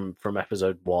said from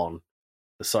episode 1,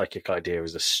 the psychic idea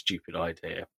is a stupid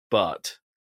idea, but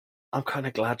I'm kind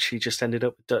of glad she just ended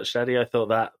up with Dutch Daddy. I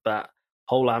thought that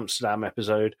whole Amsterdam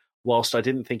episode, whilst I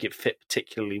didn't think it fit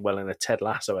particularly well in a Ted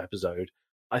Lasso episode,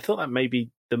 I thought that may be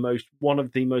one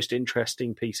of the most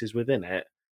interesting pieces within it.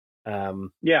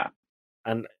 Yeah.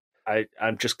 And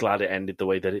I'm just glad it ended the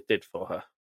way that it did for her.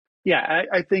 Yeah,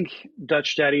 I think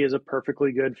Dutch Daddy is a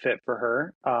perfectly good fit for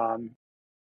her.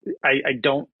 I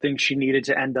don't think she needed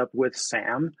to end up with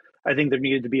Sam. I think there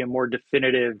needed to be a more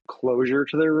definitive closure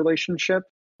to their relationship.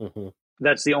 Mm-hmm.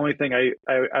 That's the only thing I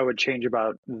would change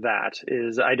about that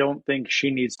is I don't think she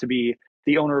needs to be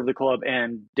the owner of the club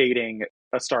and dating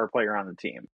a star player on the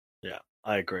team. Yeah,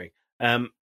 I agree.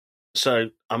 So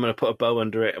I'm going to put a bow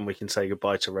under it, and we can say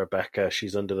goodbye to Rebecca.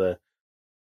 She's under the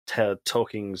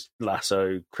Talking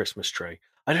Lasso Christmas tree.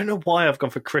 I don't know why I've gone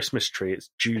for Christmas tree. It's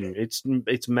June.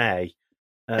 It's May.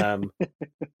 But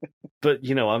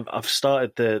I've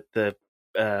started the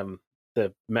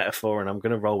metaphor, and I'm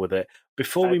going to roll with it.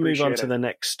 Before we move on to the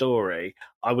next story,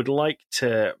 I would like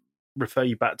to refer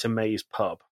you back to May's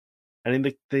pub, and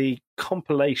in the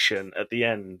compilation at the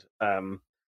end,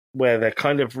 where they're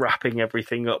kind of wrapping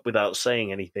everything up without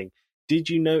saying anything. Did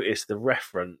you notice the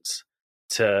reference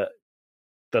to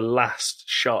the last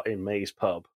shot in May's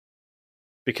pub?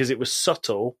 Because it was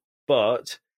subtle,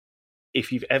 but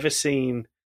if you've ever seen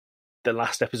the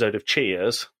last episode of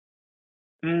Cheers,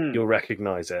 you'll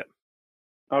recognize it.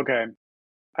 Okay.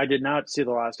 I did not see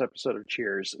the last episode of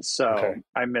Cheers, so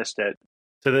I missed it.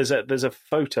 So there's a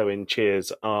photo in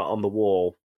Cheers on the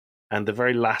wall, and the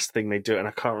very last thing they do, and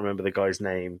I can't remember the guy's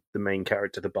name, the main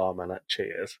character, the barman at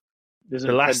Cheers. Isn't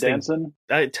it Ted Danson?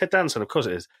 Ted Danson, of course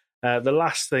it is. The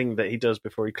last thing that he does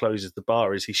before he closes the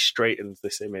bar is he straightens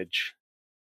this image,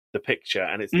 the picture,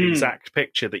 and it's the exact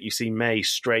picture that you see May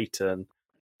straighten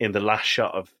in the last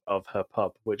shot of her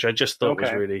pub, which I just thought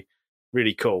was really,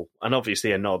 really cool. And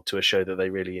obviously a nod to a show that they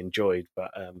really enjoyed,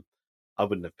 but I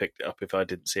wouldn't have picked it up if I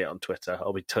didn't see it on Twitter.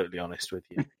 I'll be totally honest with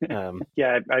you.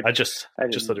 I just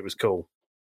thought it was cool.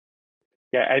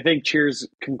 Yeah, I think Cheers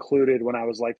concluded when I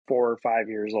was like 4 or 5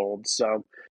 years old. So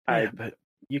but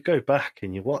you go back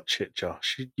and you watch it,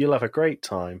 Josh. You'll have a great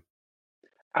time.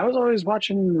 I was always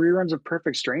watching reruns of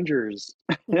Perfect Strangers.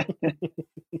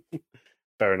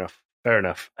 Fair enough.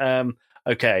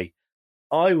 Okay,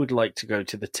 I would like to go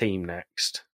to the team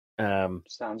next.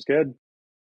 Sounds good.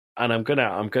 And I'm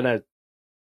gonna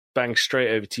bang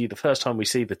straight over to you. The first time we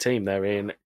see the team, they're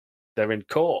in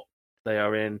court. They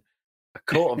are in a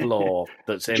court of law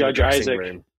that's in Judge the dressing Isaac.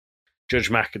 room. Judge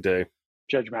McAdoo.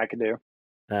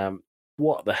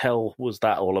 What the hell was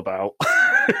that all about?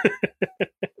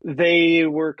 They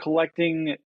were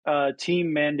collecting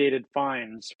team mandated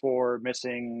fines for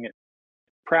missing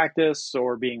practice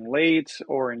or being late,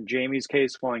 or in Jamie's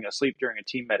case, falling asleep during a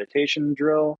team meditation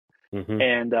drill. Mm-hmm.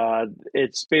 And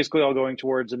it's basically all going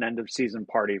towards an end of season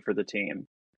party for the team.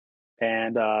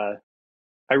 And I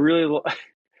really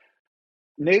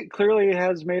Nate clearly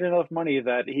has made enough money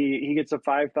that he gets a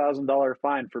 $5,000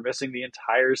 fine for missing the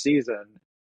entire season.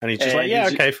 And he's just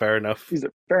okay, fair enough. He's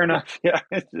fair enough, yeah.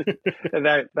 And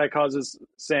that causes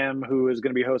Sam, who is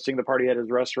going to be hosting the party at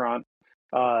his restaurant,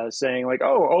 saying like,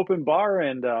 "Oh, open bar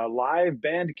and live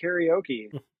band karaoke."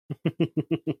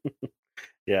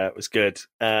 Yeah, it was good.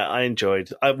 I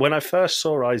enjoyed. When I first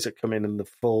saw Isaac come in the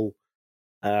full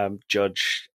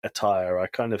judge attire, I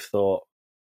kind of thought,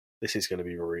 this is going to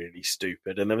be really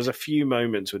stupid. And there was a few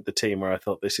moments with the team where I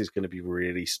thought this is going to be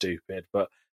really stupid, but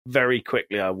very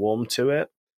quickly I warmed to it.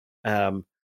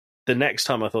 The next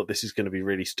time I thought this is going to be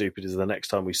really stupid is the next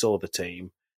time we saw the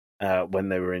team when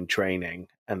they were in training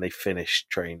and they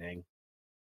finished training.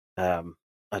 I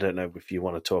don't know if you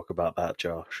want to talk about that,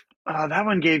 Josh. That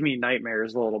one gave me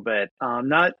nightmares a little bit.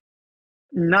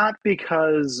 Not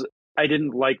because I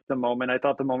didn't like the moment. I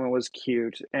thought the moment was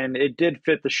cute and it did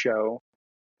fit the show.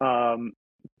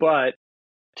 But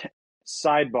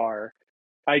sidebar,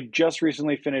 I just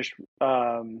recently finished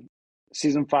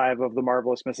season 5 of The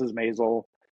Marvelous Mrs. Maisel,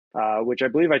 which I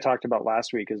believe I talked about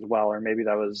last week as well, or maybe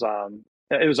that was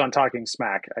it was on Talking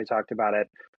Smack. I talked about it.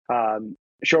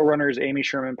 Showrunner is Amy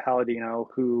Sherman Palladino,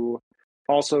 who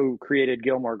also created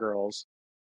Gilmore Girls,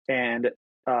 and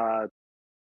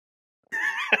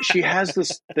she has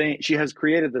this thing. She has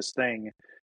created this thing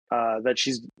that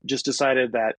she's just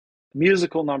decided that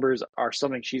musical numbers are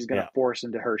something she's going to force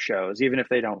into her shows, even if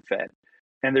they don't fit.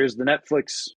 And there's the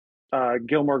Netflix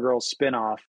Gilmore Girls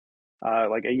spinoff,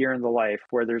 like A Year in the Life,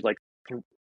 where there's like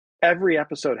every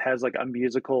episode has like a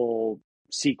musical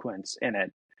sequence in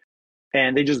it,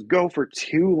 and they just go for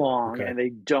too long and they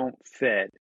don't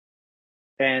fit.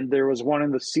 And there was one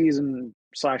in the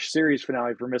season/series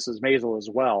finale for Mrs. Maisel as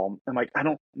well. I'm like, I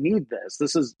don't need this.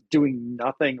 This is doing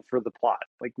nothing for the plot.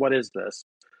 Like, what is this?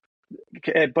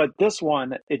 But this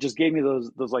one, it just gave me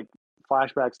those like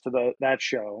flashbacks to that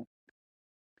show.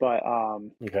 But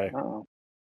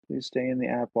please stay in the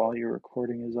app while your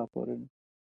recording is uploaded.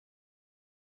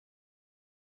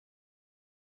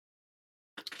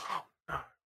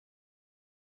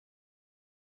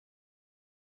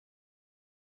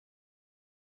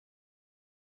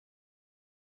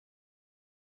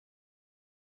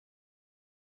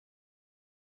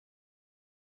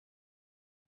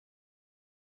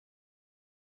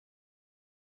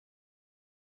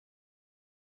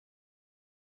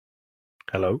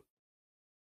 Hello?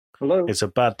 Hello. It's a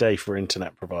bad day for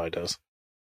internet providers.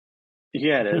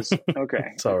 Yeah, it is.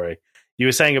 Okay. Sorry. You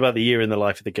were saying about the year in the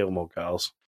life of the Gilmore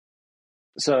Girls.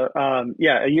 So,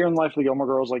 yeah, A Year in the Life of the Gilmore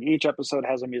Girls, like each episode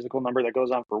has a musical number that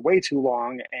goes on for way too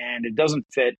long and it doesn't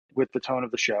fit with the tone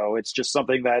of the show. It's just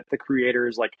something that the creator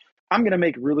is like, I'm going to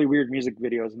make really weird music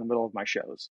videos in the middle of my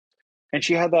shows. And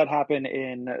she had that happen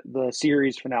in the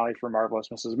series finale for Marvelous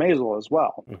Mrs. Maisel as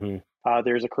well. Mm-hmm.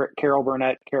 There's a Carol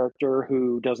Burnett character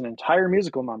who does an entire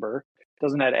musical number,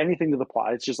 doesn't add anything to the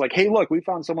plot. It's just like, hey, look, we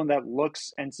found someone that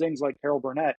looks and sings like Carol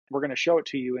Burnett. We're going to show it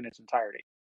to you in its entirety.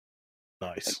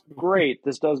 Nice. Great.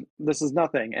 This is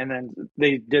nothing. And then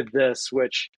they did this,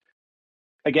 which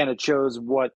again, it shows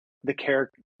what the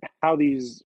how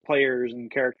these players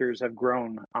and characters have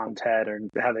grown on Ted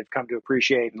and how they've come to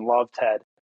appreciate and love Ted.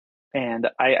 And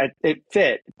it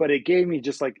fit, but it gave me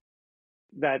just like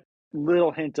that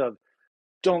little hint of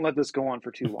don't let this go on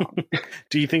for too long.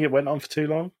 Do you think it went on for too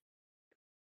long?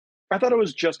 I thought it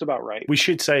was just about right. We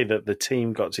should say that the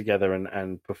team got together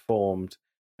and performed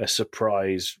a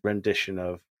surprise rendition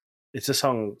of, it's a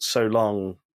song, So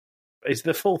Long. It's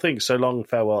the full thing, So Long,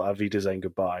 Farewell, Auf Wiedersehen,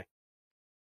 Goodbye.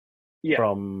 Yeah.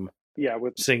 From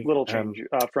with little change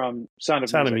from Sound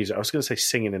of Music. I was going to say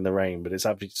Singing in the Rain, but it's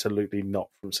absolutely not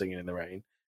from Singing in the Rain.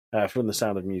 From The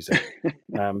Sound of Music.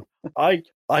 I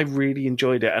really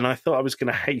enjoyed it, and I thought I was going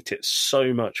to hate it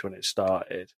so much when it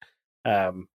started.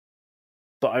 But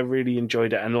I really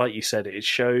enjoyed it, and like you said, it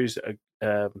shows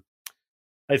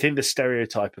I think the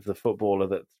stereotype of the footballer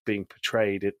that's being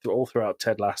portrayed all throughout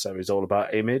Ted Lasso is all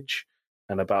about image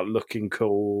and about looking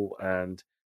cool, and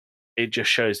it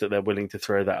just shows that they're willing to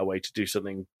throw that away to do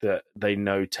something that they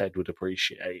know Ted would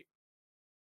appreciate.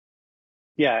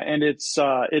 Yeah, and it's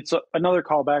another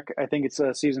callback. I think it's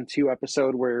a season 2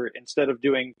 episode where instead of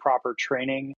doing proper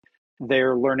training,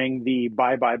 they're learning the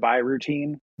bye bye bye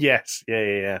routine. Yes,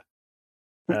 yeah.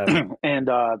 And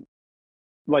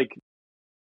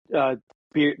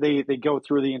they go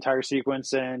through the entire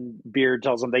sequence, and Beard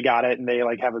tells them they got it, and they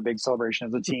like have a big celebration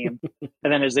as a team.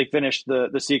 And then as they finish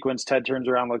the sequence, Ted turns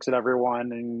around, looks at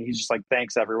everyone, and he's just like,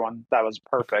 "Thanks, everyone. That was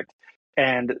perfect."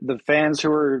 And the fans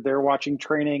who are there watching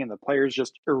training and the players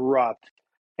just erupt,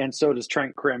 and so does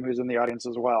Trent Krim, who's in the audience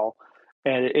as well.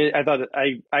 And I thought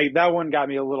that one got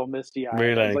me a little misty eyed.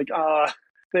 Really? I was like,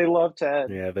 they love Ted.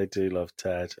 Yeah, they do love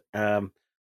Ted.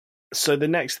 So the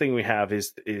next thing we have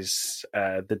is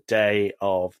the day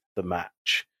of the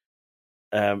match.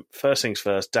 First things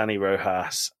first, Danny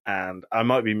Rojas, and I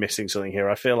might be missing something here.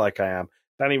 I feel like I am.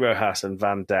 Danny Rojas and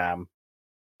Van Damme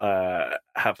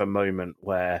have a moment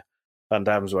where Van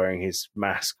Damme's wearing his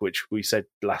mask, which we said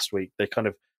last week. They kind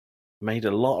of made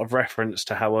a lot of reference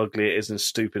to how ugly it is and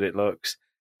stupid it looks.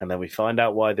 And then we find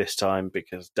out why this time,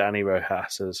 because Danny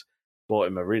Rojas has bought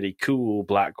him a really cool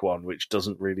black one, which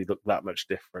doesn't really look that much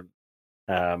different.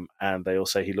 And they all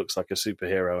say he looks like a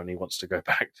superhero and he wants to go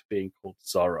back to being called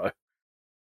Zorro.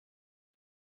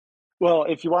 Well,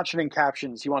 if you watch it in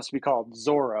captions, he wants to be called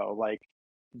Zorro, like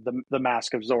the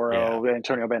Mask of Zorro,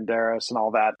 Antonio Banderas, and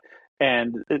all that.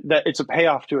 And it's a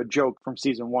payoff to a joke from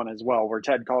season 1 as well, where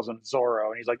Ted calls him Zorro,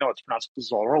 and he's like, "No, it's pronounced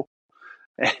Zorro."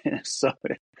 So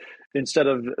instead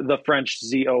of the French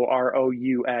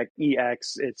Zoroux-ex,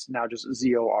 it's now just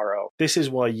Zoro. This is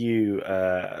why you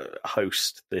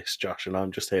host this, Josh, and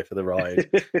I'm just here for the ride.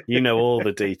 You know all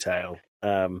the detail.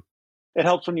 It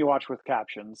helps when you watch with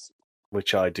captions.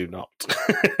 Which I do not.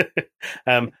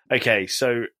 Okay,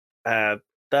 so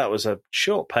that was a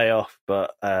short payoff,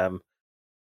 but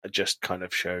it just kind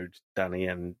of showed Danny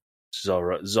and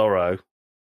Zorro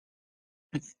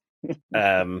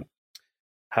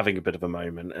having a bit of a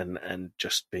moment and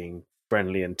just being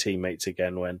friendly and teammates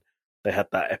again when they had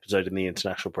that episode in the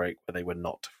international break where they were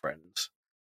not friends.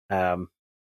 But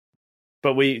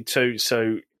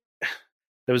so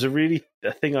there was a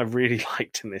thing I really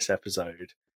liked in this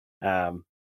episode,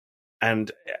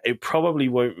 and it probably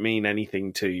won't mean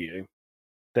anything to you.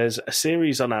 There's a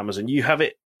series on Amazon. You have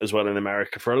it as well in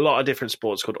America for a lot of different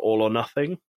sports called All or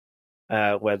Nothing,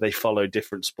 where they follow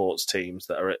different sports teams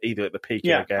that are either at the peak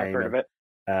of the game. I've heard of it.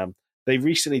 They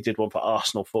recently did one for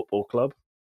Arsenal Football Club,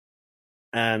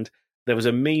 and there was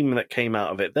a meme that came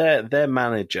out of it. Their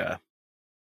manager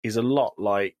is a lot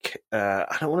like,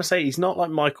 I don't want to say he's not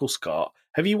like Michael Scott.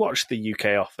 Have you watched the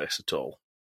UK Office at all?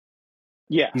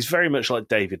 Yeah. He's very much like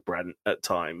David Brent at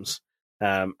times.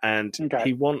 And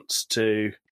he wants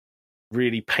to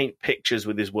really paint pictures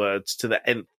with his words to the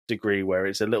nth degree where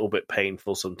it's a little bit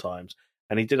painful sometimes.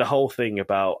 And he did a whole thing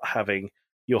about having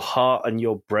your heart and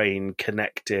your brain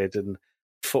connected and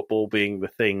football being the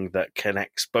thing that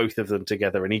connects both of them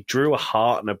together. And he drew a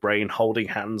heart and a brain holding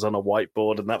hands on a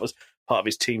whiteboard, and that was part of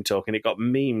his team talk, and it got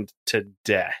memed to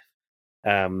death.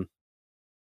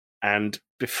 And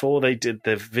before they did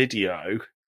the video,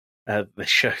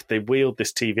 they wheeled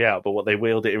this TV out, but what they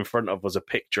wheeled it in front of was a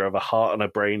picture of a heart and a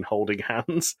brain holding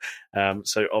hands.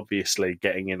 So obviously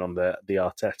getting in on the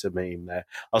Arteta meme there.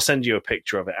 I'll send you a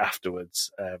picture of it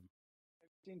afterwards. I've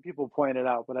seen people point it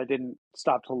out, but I didn't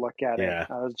stop to look at Yeah. it.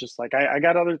 I was just like, I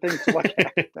got other things to look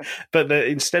at. But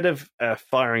instead of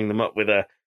firing them up with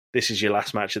this is your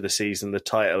last match of the season, the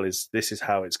title is this is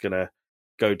how it's going to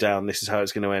go down, this is how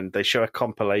it's going to end, they show a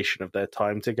compilation of their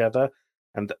time together,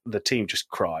 and the team just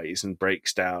cries and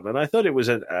breaks down. And I thought it was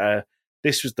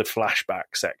this was the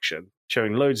flashback section,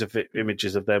 showing loads of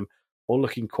images of them all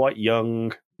looking quite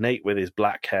young. Nate with his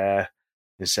black hair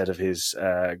instead of his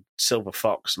silver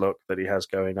fox look that he has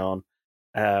going on.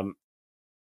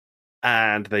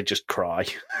 And they just cry.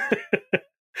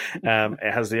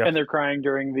 It has and they're crying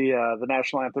during the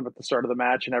national anthem at the start of the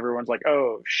match, and everyone's like,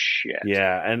 "Oh shit!"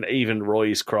 Yeah, and even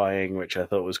Roy's crying, which I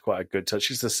thought was quite a good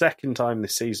touch. It's the second time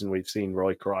this season we've seen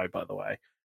Roy cry. By the way,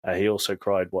 he also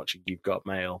cried watching You've Got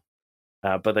Mail,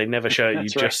 but they never show it. You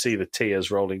just see the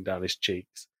tears rolling down his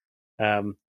cheeks.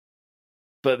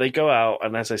 But they go out,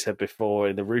 and as I said before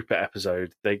in the Rupert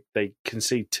episode, they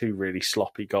concede 2 really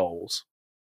sloppy goals.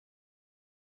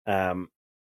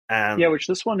 And which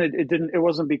this one it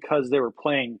wasn't because they were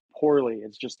playing poorly.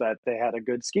 It's just that they had a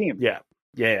good scheme. Yeah,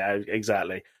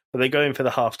 exactly. But they go in for the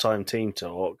halftime team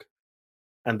talk,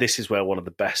 and this is where one of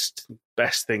the best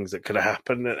things that could have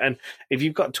happened. And if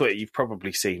you've got Twitter, you've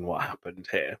probably seen what happened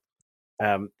here.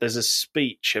 There's a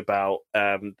speech about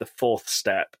the 4th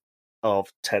step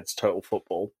of Ted's Total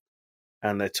Football,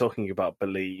 and they're talking about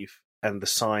believe and the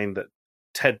sign that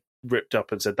Ted ripped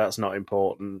up and said that's not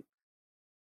important.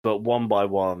 But one by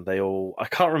one, I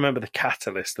can't remember the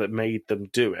catalyst that made them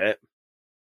do it.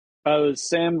 It was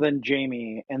Sam, then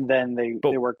Jamie, and then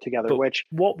they worked together.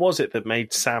 What was it that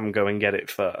made Sam go and get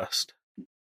it first?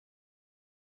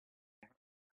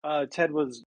 Ted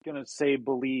was going to say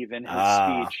believe in his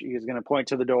speech. He was going to point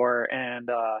to the door, and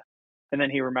then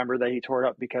he remembered that he tore it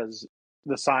up because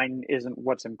the sign isn't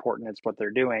what's important, it's what they're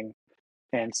doing.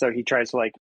 And so he tries to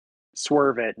like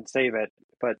swerve it and save it.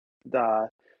 But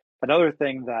another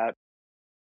thing that,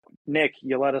 Nick,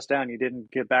 you let us down. You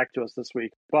didn't get back to us this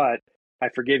week, but I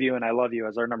forgive you and I love you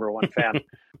as our number 1 fan.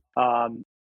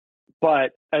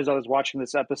 But as I was watching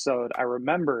this episode, I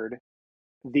remembered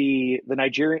the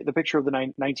picture of the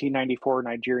 1994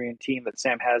 Nigerian team that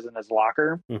Sam has in his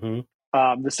locker.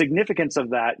 Mm-hmm. The significance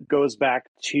of that goes back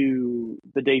to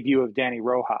the debut of Danny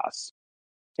Rojas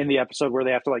in the episode where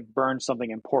they have to like burn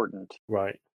something important.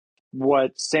 Right.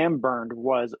 What Sam burned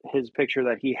was his picture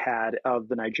that he had of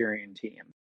the Nigerian team.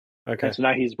 Okay. And so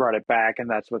now he's brought it back, and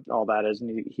that's what all that is.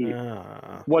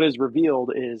 And what is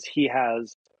revealed is he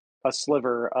has a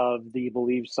sliver of the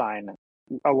Believe sign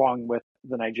along with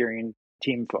the Nigerian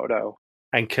team photo.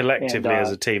 And collectively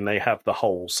as a team, they have the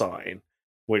whole sign,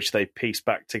 which they piece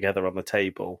back together on the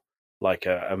table like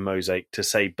a mosaic to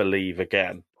say believe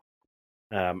again.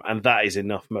 And that is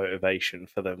enough motivation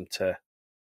for them to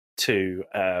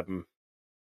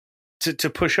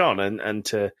push on and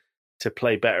to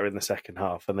play better in the second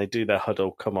half. And they do their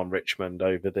huddle, come on Richmond,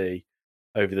 over the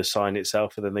sign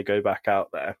itself, and then they go back out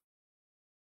there.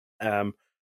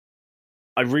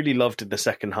 I really loved in the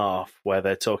second half where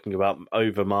they're talking about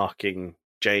overmarking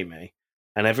Jamie,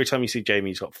 and every time you see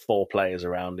Jamie, he's got 4 players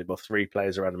around him or 3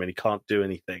 players around him, and he can't do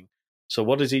anything. So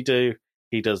what does he do?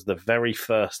 He does the very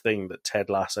first thing that Ted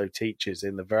Lasso teaches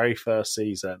in the very first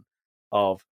season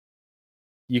of,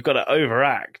 you've got to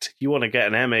overact. You want to get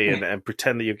an Emmy and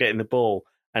pretend that you're getting the ball.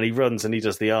 And he runs and he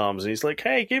does the arms. And he's like,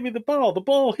 hey, give me the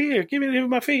ball here. Give me it with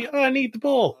my feet. Oh, I need the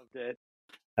ball.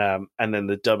 And then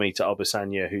the dummy to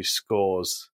Obasanya, who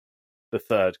scores the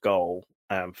 3rd goal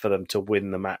for them to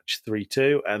win the match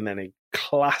 3-2. And then in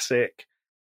classic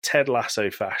Ted Lasso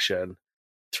fashion,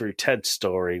 through Ted's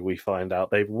story, we find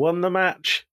out they've won the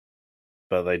match,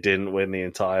 but they didn't win the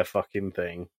entire fucking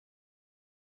thing.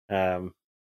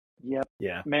 Yep.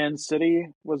 Yeah. Man City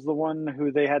was the one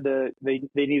who they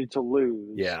needed to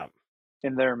lose. Yeah.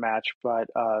 In their match, but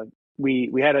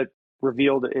we had it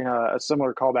revealed in a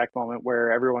similar callback moment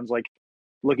where everyone's like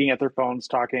looking at their phones,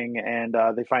 talking, and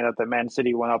they find out that Man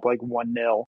City went up like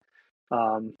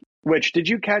 1-0. Which, did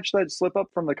you catch that slip up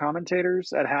from the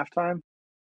commentators at halftime?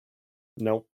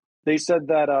 Nope. They said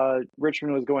that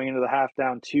Richmond was going into the half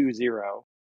down 2-0.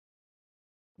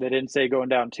 They didn't say going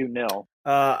down 2-0.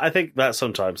 I think that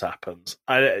sometimes happens.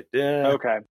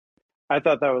 Okay. I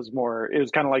thought that was more. It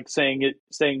was kind of like saying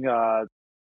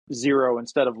 0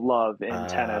 instead of love in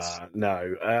tennis.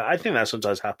 No, I think that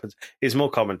sometimes happens. It's more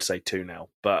common to say 2-0,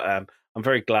 but I'm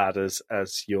very glad as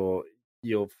your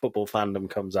football fandom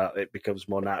comes out, it becomes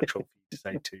more natural for you to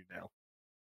say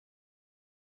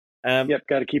 2-0. Yep,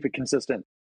 got to keep it consistent.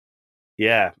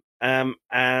 Yeah,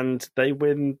 and they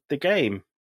win the game,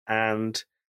 and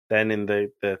then in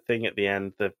the thing at the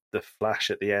end, the flash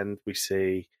at the end, we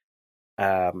see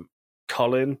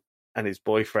Colin and his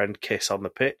boyfriend kiss on the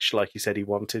pitch like he said he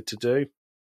wanted to do.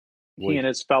 He and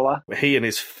his fella.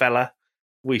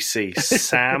 We see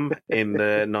Sam in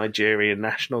the Nigerian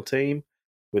national team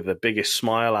with the biggest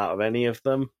smile out of any of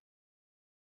them.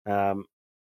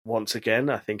 Once again,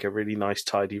 I think a really nice,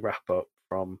 tidy wrap up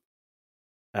from.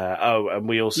 And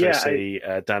we also see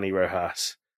Danny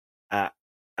Rojas at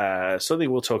something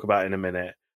we'll talk about in a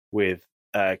minute with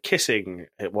kissing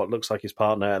what looks like his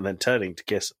partner and then turning to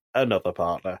kiss another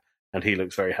partner, and he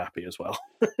looks very happy as well.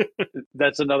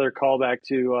 That's another callback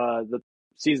to the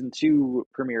season 2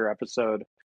 premiere episode,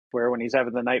 where when he's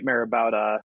having the nightmare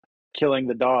about killing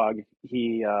the dog,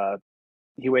 he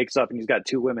wakes up and he's got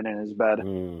 2 women in his bed.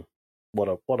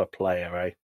 What a player,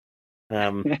 eh?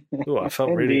 Ooh, I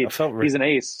felt he's an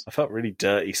ace. I felt really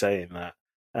dirty saying that.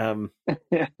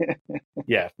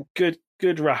 Yeah,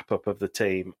 good wrap up of the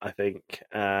team, I think.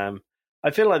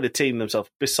 I feel like the team themselves,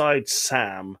 besides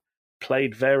Sam,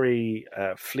 played very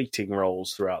fleeting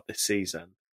roles throughout this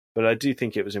season, but I do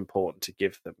think it was important to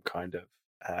give them kind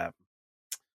of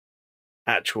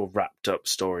actual wrapped up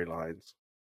storylines.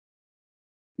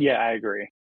 Yeah, I agree.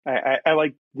 I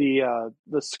like the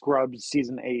Scrubs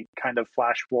season 8 kind of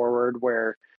flash forward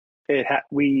where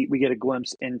we get a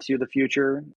glimpse into the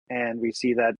future, and we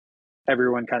see that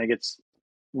everyone kind of gets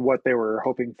what they were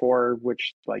hoping for,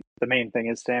 which, like, the main thing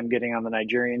is Sam getting on the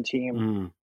Nigerian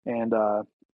team. And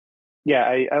yeah,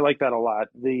 I like that a lot.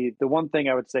 The one thing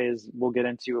I would say is, we'll get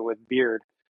into it with Beard.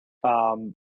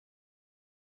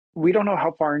 We don't know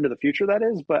how far into the future that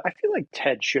is, but I feel like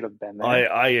Ted should have been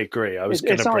there. I agree.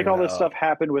 It's not like all this stuff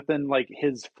happened within like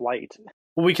his flight.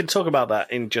 Well, we can talk about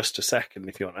that in just a second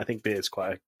if you want. I think Beard's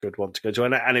quite a good one to go to,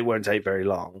 and it won't take very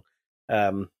long.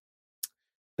 There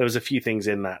was a few things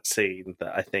in that scene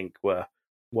that I think were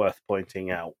worth pointing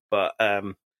out, but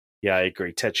yeah, I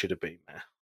agree. Ted should have been there.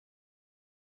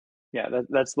 Yeah,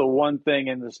 that's the one thing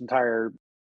in this entire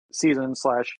season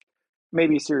 /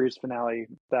 maybe series finale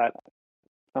that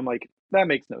I'm like, that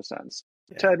makes no sense.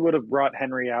 Yeah. Ted would have brought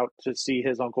Henry out to see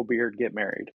his Uncle Beard get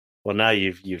married. Well, now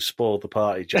you've spoiled the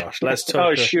party, Josh. Let's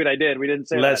talk. Shoot, I did. We didn't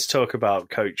say Let's talk about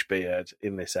Coach Beard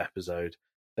in this episode.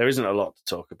 There isn't a lot to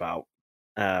talk about,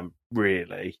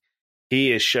 really.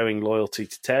 He is showing loyalty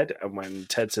to Ted, and when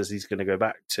Ted says he's going to go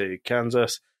back to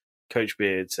Kansas, Coach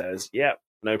Beard says, "Yep,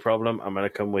 no problem. I'm going to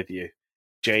come with you."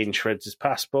 Jane shreds his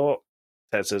passport.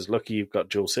 Ted says, "Lucky you've got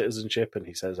dual citizenship," and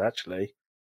he says, "Actually,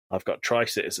 I've got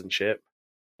tri-citizenship."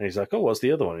 And he's like, "Oh, what's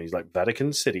the other one?" And he's like,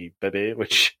 "Vatican City, baby,"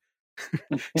 which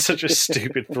such a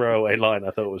stupid throwaway line.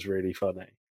 I thought was really funny.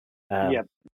 Yep.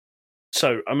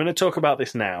 So I'm going to talk about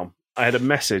this now. I had a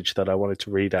message that I wanted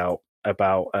to read out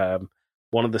about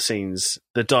one of the scenes,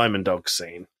 the Diamond Dogs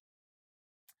scene.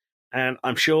 And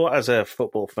I'm sure as a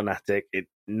football fanatic, it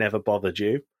never bothered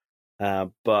you.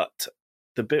 But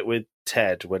the bit with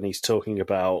Ted when he's talking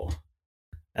about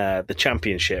the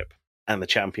championship and the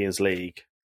Champions League.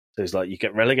 So he's like, you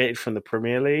get relegated from the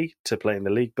Premier League to play in the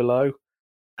league below,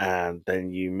 and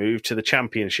then you move to the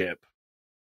Championship.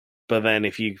 But then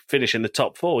if you finish in the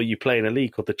top 4, you play in a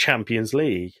league called the Champions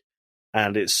League.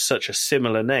 And it's such a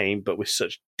similar name, but with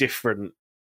such different...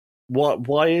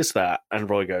 Why is that? And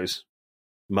Roy goes,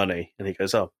 money. And he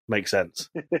goes, oh, makes sense.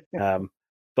 So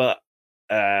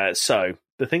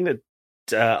the thing that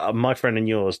my friend and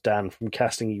yours, Dan, from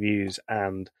Casting Views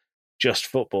and Just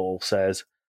Football says,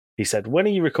 he said, when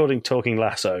are you recording Talking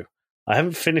Lasso? I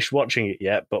haven't finished watching it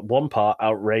yet, but one part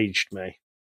outraged me.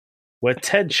 Where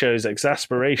Ted shows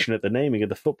exasperation at the naming of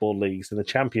the football leagues and the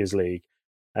Champions League,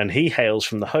 and he hails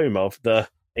from the home of the,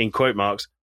 in quote marks,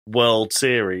 World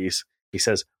Series. He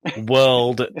says,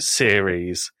 World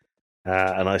Series.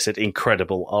 And I said,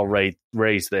 incredible, I'll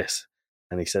raise this.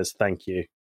 And he says, thank you.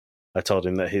 I told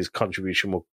him that his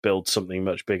contribution will build something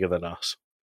much bigger than us.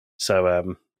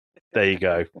 So there you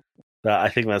go. I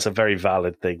think that's a very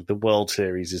valid thing. The World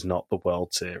Series is not the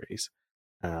World Series.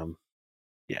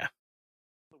 Yeah.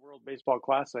 The World Baseball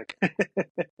Classic.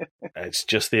 It's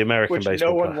just the American Which Baseball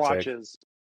no one Classic. watches.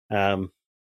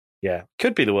 Yeah,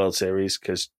 could be the World Series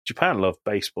because Japan love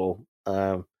baseball.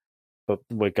 But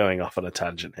we're going off on a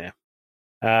tangent here.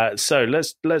 So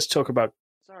let's talk about.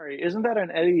 Sorry, isn't that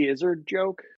an Eddie Izzard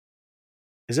joke?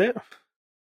 Is it?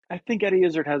 I think Eddie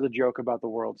Izzard has a joke about the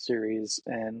World Series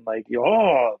and like,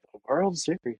 oh, the World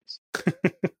Series.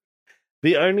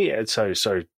 The only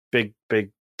so big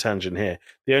tangent here.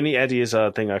 The only Eddie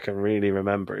Izzard thing I can really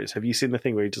remember is, have you seen the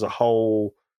thing where he does a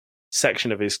whole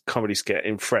section of his comedy skit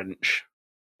in French,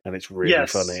 and it's really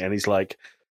funny, and he's like,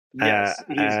 yes,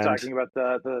 he's and talking about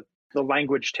the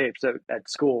language tapes at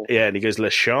school. yeah, and he goes, le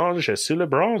change est sur la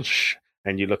branche,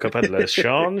 and you look up and le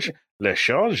change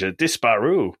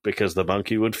disparu, because the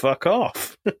monkey would fuck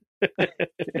off.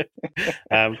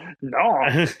 No.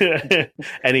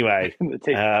 Anyway,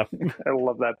 I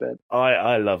love that bit.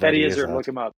 I love Eddie Izzard. Look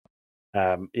him up.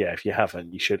 Yeah, if you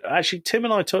haven't, you should. Actually, Tim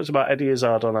and I talked about Eddie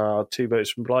Izzard on our Two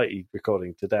Boats from Blighty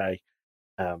recording today.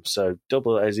 So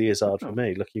double Eddie Izzard for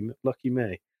me. Lucky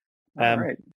me. All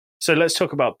right. So let's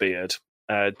talk about Beard.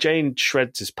 Jane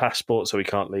shreds his passport so he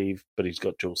can't leave, but he's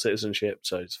got dual citizenship,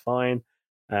 so it's fine.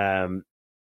 And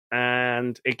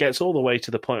it gets all the way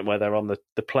to the point where they're on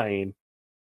the plane,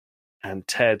 and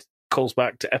Ted calls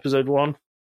back to episode 1,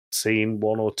 scene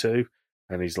 1 or 2,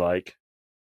 and he's like,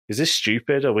 "Is this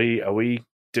stupid? Are we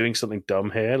doing something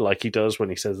dumb here?" Like he does when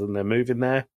he says that they're moving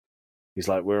there. He's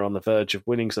like, "We're on the verge of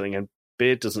winning something," and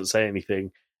Beard doesn't say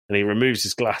anything, and he removes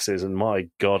his glasses, and my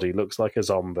God, he looks like a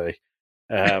zombie.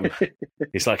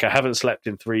 He's like, "I haven't slept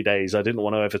in 3 days. I didn't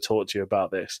want to ever talk to you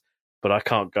about this, but I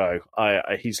can't go."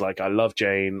 He's like, "I love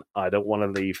Jane. I don't want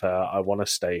to leave her. I want to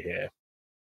stay here."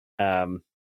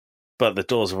 But the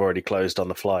doors have already closed on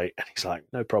the flight, and he's like,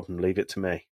 "No problem. Leave it to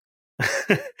me."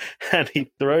 And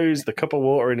he throws the cup of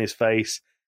water in his face,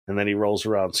 and then he rolls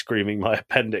around screaming, "My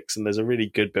appendix!" And there's a really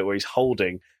good bit where he's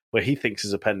holding where he thinks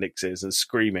his appendix is and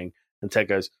screaming, and Ted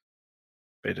goes,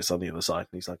 "But it's on the other side."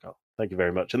 And he's like, "Oh, thank you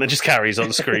very much," and then just carries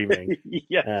on screaming.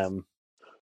 Yes.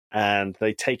 And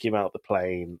they take him out the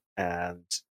plane, and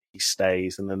he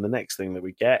stays, and then the next thing that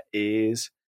we get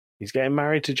is he's getting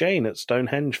married to Jane at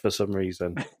Stonehenge for some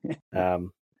reason.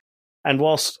 And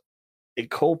whilst it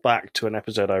called back to an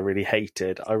episode I really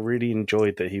hated, I really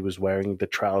enjoyed that he was wearing the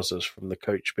trousers from the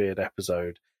Coach Beard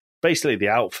episode. Basically the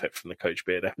outfit from the Coach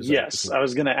Beard episode. Yes, I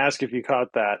was going to ask if you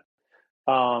caught that.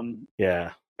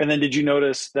 Yeah. And then did you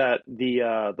notice that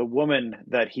the woman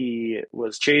that he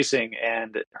was chasing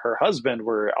and her husband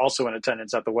were also in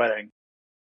attendance at the wedding?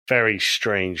 Very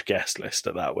strange guest list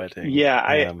at that wedding. Yeah,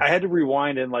 I had to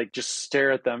rewind and like just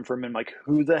stare at them for a minute, like,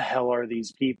 who the hell are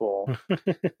these people?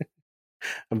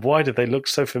 And why do they look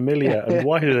so familiar? And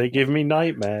why do they give me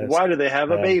nightmares? Why do they have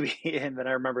a baby? And then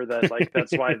I remember that like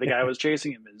that's why the guy was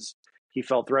chasing him, is he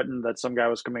felt threatened that some guy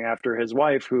was coming after his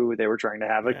wife who they were trying to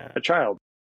have a child.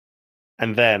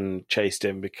 And then chased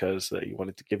him because he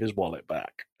wanted to give his wallet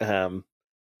back.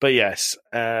 But yes,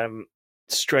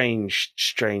 strange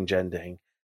ending.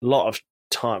 A lot of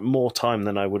time, more time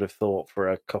than I would have thought for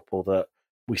a couple that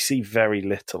we see very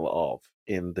little of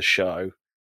in the show,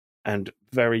 and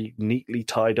very neatly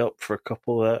tied up for a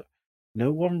couple that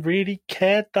no one really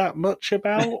cared that much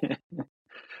about.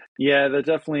 Yeah, that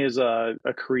definitely is a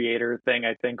creator thing,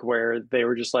 I think, where they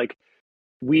were just like,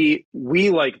 we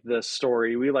like this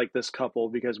story, we like this couple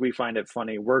because we find it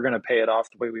funny. We're going to pay it off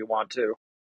the way we want to.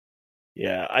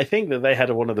 Yeah, I think that they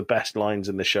had one of the best lines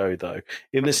in the show, though.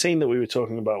 In the scene that we were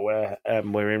talking about where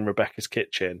we're in Rebecca's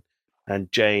kitchen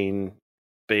and Jane,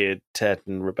 Beard, Ted,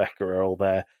 and Rebecca are all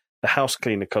there, the house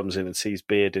cleaner comes in and sees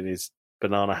Beard in his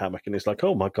banana hammock and is like,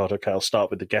 "Oh my God, okay, I'll start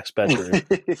with the guest bedroom."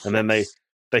 And then they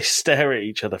stare at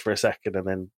each other for a second, and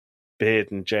then Beard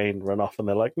and Jane run off and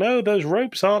they're like, "No, those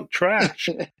ropes aren't trash,"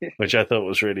 which I thought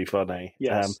was really funny.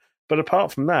 Yes. But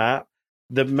apart from that,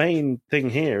 the main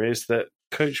thing here is that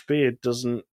Coach Beard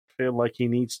doesn't feel like he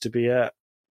needs to be at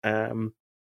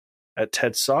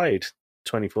Ted's side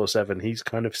 24/7. He's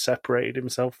kind of separated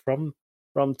himself from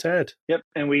Ted. Yep,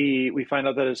 and we find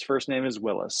out that his first name is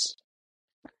Willis.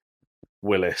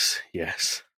 Willis,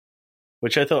 yes.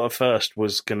 Which I thought at first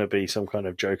was going to be some kind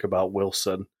of joke about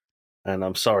Wilson. And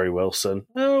I'm sorry, Wilson.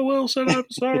 "Oh, Wilson, I'm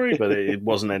sorry." But it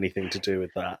wasn't anything to do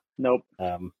with that. Nope.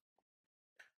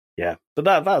 Yeah, but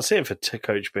that's it for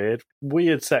Coach Beard.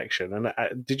 Weird section.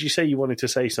 And did you say you wanted to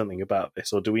say something about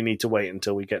this, or do we need to wait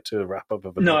until we get to a wrap up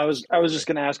of it? No, I was just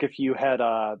going to ask if you had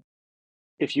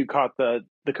if you caught the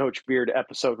Coach Beard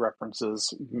episode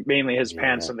references, mainly his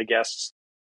pants and the guests.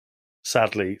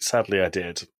 Sadly, I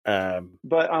did.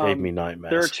 But gave me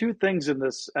nightmares. There are two things in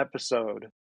this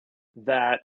episode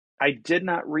that I did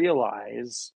not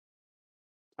realize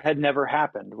had never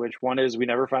happened. Which one is we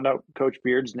never found out Coach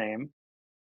Beard's name.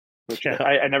 Which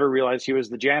I never realized he was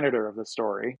the janitor of the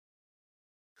story.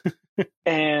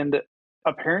 And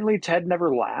apparently Ted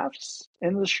never laughs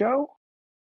in the show.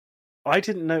 I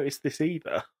didn't notice this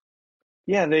either.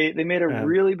 Yeah, they made a Um,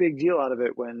 really big deal out of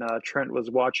it when Trent was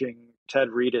watching Ted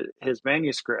read his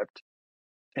manuscript,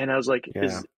 and I was like,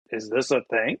 yeah, is this a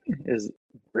thing? Is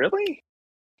really?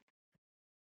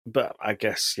 but I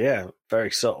guess yeah, very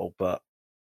subtle, but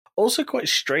also quite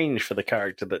strange for the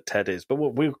character that Ted is. But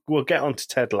we'll get on to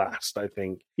Ted last, I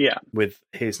think, Yeah. with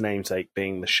his namesake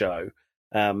being the show.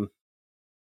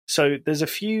 So there's a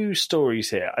few stories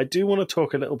here. I do want to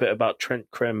talk a little bit about Trent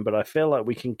Krim, but I feel like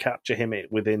we can capture him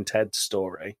within Ted's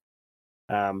story.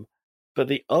 But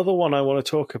the other one I want to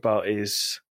talk about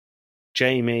is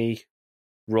Jamie,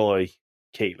 Roy,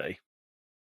 Keeley.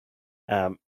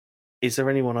 Is there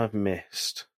anyone I've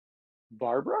missed?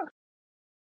 Barbara?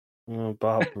 Oh,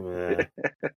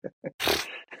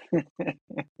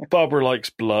 Barbara likes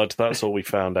blood. That's all we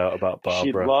found out about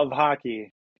She'd Barbara. love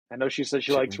hockey. I know she said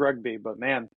she likes rugby, but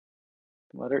man,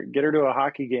 get her to a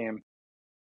hockey game.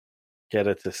 Get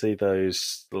her to see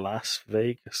those Las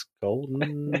Vegas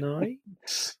Golden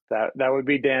Knights. That would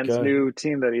be Dan's Go, new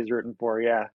team that he's rooting for.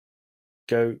 Yeah,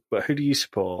 go. But who do you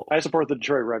support? I support the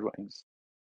Detroit Red Wings.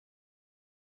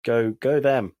 Go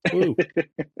them. Woo.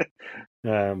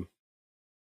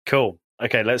 Cool.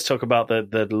 Okay, let's talk about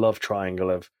the love triangle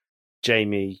of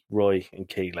Jamie, Roy, and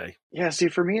Keeley. Yeah, see,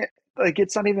 for me, like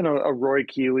it's not even a Roy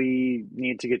Keeley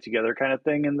need to get together kind of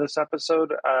thing in this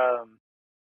episode.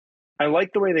 I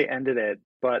like the way they ended it,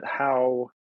 but how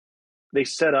they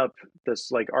set up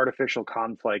this like artificial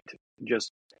conflict,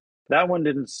 just that one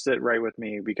didn't sit right with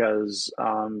me because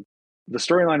the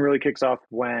storyline really kicks off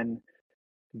when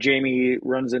Jamie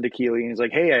runs into Keeley and he's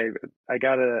like, "Hey, I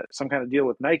got some kind of deal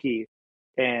with Nike,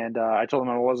 and I told him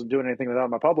I wasn't doing anything without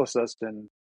my publicist." And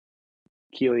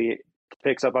Keeley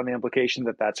picks up on the implication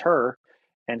that that's her,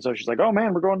 and so she's like, "Oh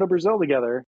man, we're going to Brazil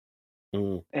together."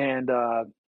 Mm. And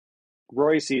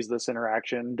Roy sees this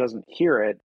interaction, doesn't hear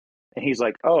it, and he's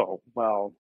like, "Oh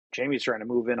well, Jamie's trying to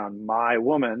move in on my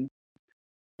woman,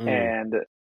 Mm.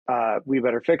 and we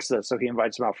better fix this." So he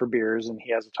invites him out for beers, and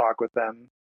he has a talk with them.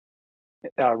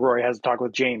 Roy has a talk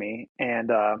with Jamie,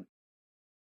 and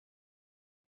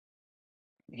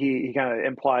he kind of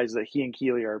implies that he and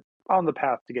Keeley are on the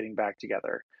path to getting back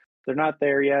together. They're not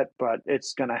there yet, but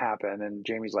it's gonna happen. And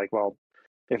Jamie's like, "Well,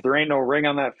 if there ain't no ring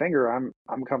on that finger, I'm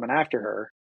coming after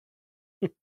her."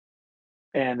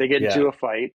 And they get Yeah, into a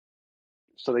fight.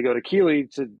 So they go to Keeley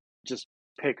to just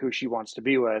pick who she wants to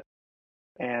be with.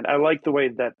 And I like the way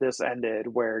that this ended,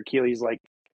 where Keeley's like,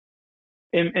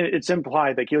 it's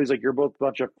implied that Keeley's like, "You're both a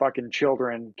bunch of fucking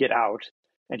children, get out,"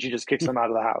 and she just kicks them out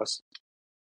of the house.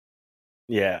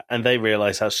 yeah, and they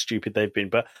realize how stupid they've been.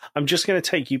 But I'm just going to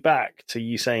take you back to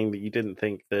you saying that you didn't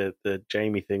think the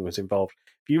Jamie thing was involved.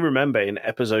 If you remember, in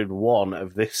episode 1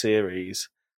 of this series,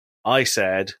 I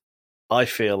said I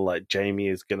feel like Jamie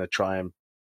is going to try and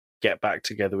get back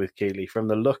together with Keeley. From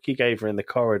the look he gave her in the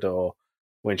corridor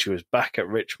when she was back at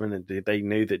Richmond and they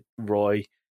knew that Roy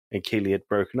and Keeley had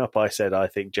broken up, I said I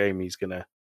think Jamie's going to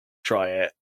try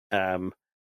it. And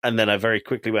then I very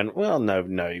quickly went, well, no,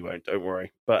 he won't. Don't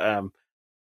worry. But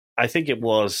I think it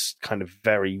was kind of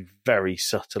very, very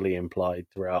subtly implied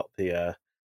throughout the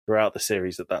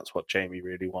series that that's what Jamie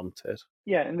really wanted.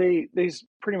 Yeah, and they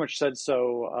pretty much said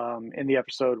so in the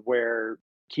episode where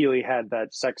Keeley had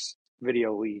that sex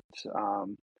video leaked,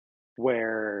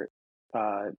 where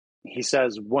uh, he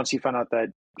says once he found out that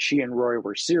she and Roy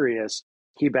were serious,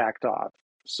 he backed off.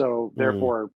 So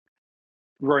therefore,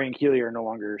 Roy and Keeley are no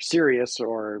longer serious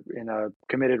or in a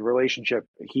committed relationship.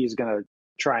 He's going to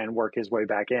try and work his way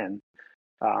back in,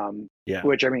 Yeah,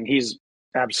 which I mean, he's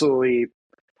absolutely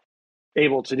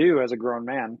able to do as a grown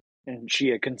man, and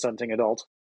she a consenting adult.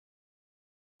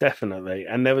 definitely.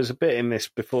 And there was a bit in this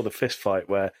before the fist fight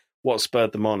where what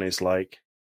spurred them on is like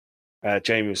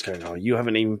Jamie was going, "Oh, you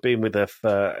haven't even been with her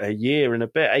for a year and a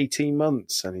bit, 18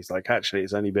 months." And he's like, "Actually,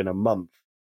 it's only been a month."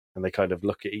 And they kind of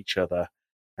look at each other.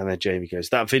 And then Jamie goes,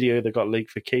 "That video that got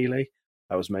leaked for Keeley,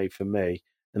 that was made for me."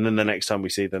 And then the next time we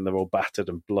see them, they're all battered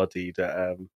and bloodied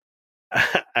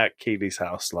at Keeley's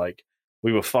house. Like,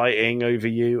 we were fighting over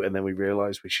you, and then we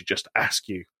realized we should just ask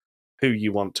you who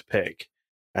you want to pick.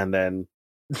 And then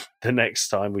the next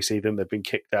time we see them, they've been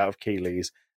kicked out of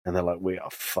Keeley's, and they're like, "We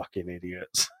are fucking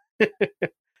idiots."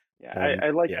 Yeah, I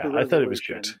like the resolution. I thought it was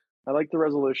good. I like the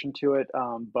resolution to it,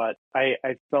 but I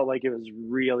felt like it was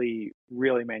really,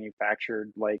 really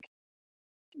manufactured. Like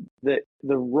the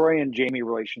Roy and Jamie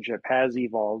relationship has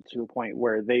evolved to a point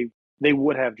where they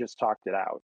would have just talked it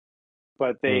out,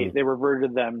 but they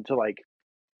reverted them to like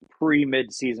pre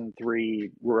mid season 3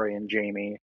 Roy and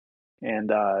Jamie, and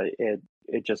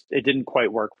it didn't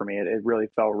quite work for me. It really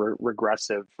felt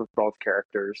regressive for both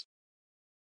characters.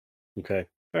 Okay,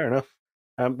 fair enough.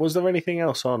 Was there anything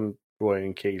else on Roy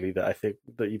and Keeley that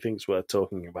you think's worth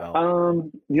talking about?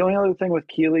 The only other thing with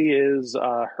Keeley is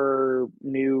her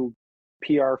new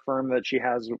PR firm that she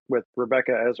has with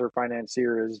Rebecca as her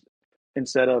financier is,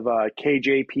 instead of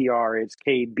KJPR, it's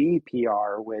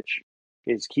KBPR, which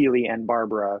is Keeley and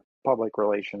Barbara Public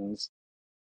Relations.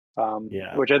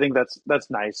 Which I think that's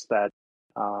nice that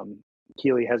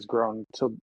Keeley has grown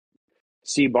to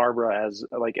see Barbara as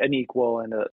like an equal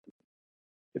and a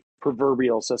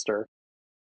proverbial sister.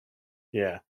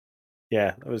 Yeah,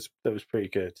 that was pretty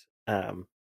good.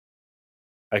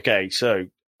 Okay, so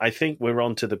I think we're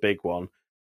on to the big one.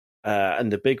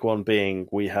 And the big one being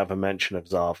we have a mention of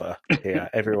Zava here,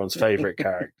 everyone's favourite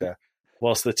character.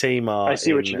 Whilst the team are I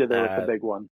see what you did there with the big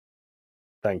one.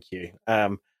 Thank you.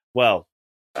 Well,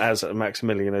 as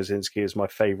Maximilian Osinski is my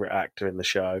favourite actor in the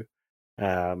show,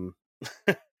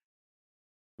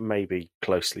 maybe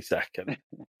closely second.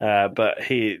 But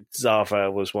Zava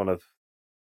was one of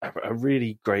a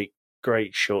really great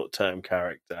short-term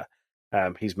character.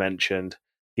 He's mentioned.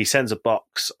 He sends a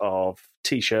box of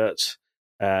T-shirts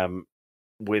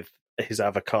with his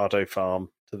avocado farm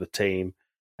to the team,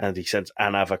 and he sends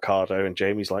an avocado, and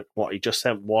Jamie's like, what, he just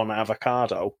sent one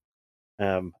avocado?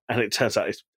 And it turns out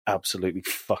it's absolutely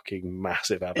fucking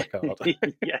massive avocado.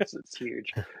 Yes, it's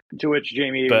huge. To which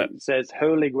Jamie says,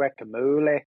 holy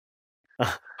guacamole.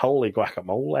 Holy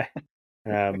guacamole.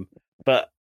 But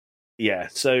yeah,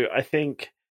 so I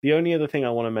think the only other thing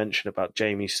I want to mention about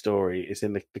Jamie's story is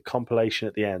in the compilation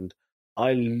at the end.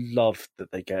 I love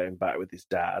that they get him back with his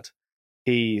dad.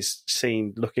 He's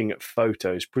seen looking at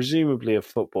photos, presumably of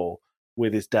football,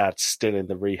 with his dad still in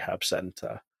the rehab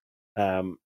centre.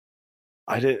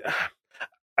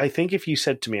 I think if you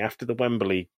said to me after the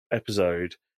Wembley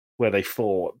episode where they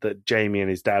fought that Jamie and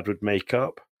his dad would make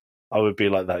up, I would be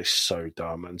like, that is so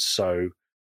dumb and so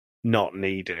not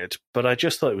needed. But I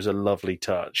just thought it was a lovely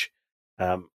touch.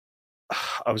 I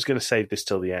was going to save this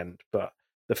till the end, but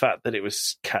the fact that it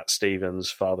was Cat Stevens,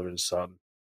 father and son,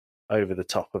 over the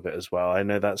top of it as well. I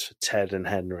know that's for Ted and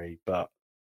Henry, but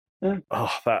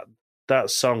that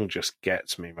song just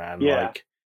gets me, man. Yeah. Like,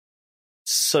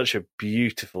 such a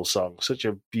beautiful song, such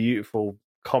a beautiful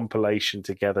compilation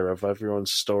together of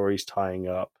everyone's stories tying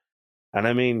up. And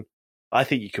I mean, I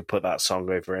think you could put that song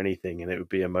over anything and it would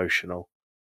be emotional.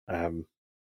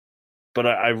 But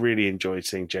I really enjoyed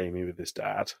seeing Jamie with his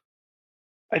dad.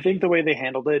 I think the way they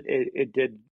handled it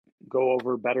did go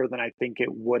over better than I think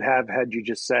it would have had you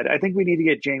just said. I think we need to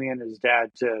get Jamie and his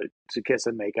dad to kiss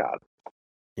and make up.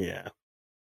 Yeah.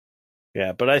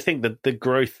 Yeah, but I think that the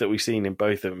growth that we've seen in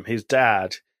both of them, his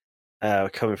dad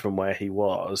coming from where he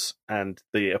was and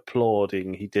the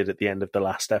applauding he did at the end of the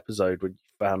last episode when you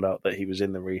found out that he was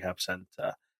in the rehab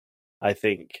centre, I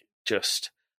think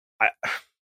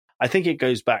I think it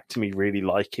goes back to me really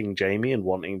liking Jamie and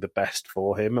wanting the best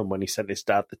for him. And when he sent his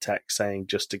dad the text saying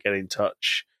just to get in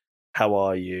touch, how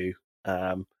are you?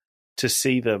 To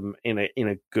see them in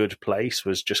a good place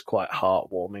was just quite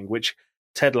heartwarming, which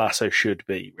Ted Lasso should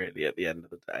be really at the end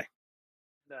of the day.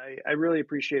 I really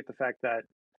appreciate the fact that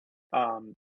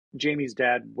Jamie's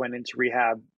dad went into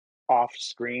rehab off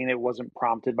screen. It wasn't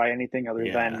prompted by anything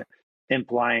other than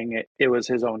implying it was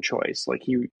his own choice. Like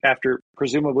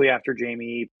presumably after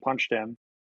Jamie punched him,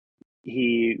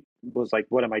 he was like,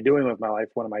 what am I doing with my life?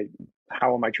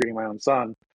 How am I treating my own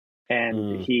son?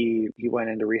 And he went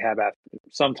into rehab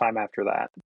sometime after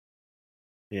that.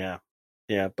 Yeah.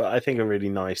 Yeah. But I think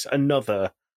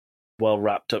another well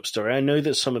wrapped up story. I know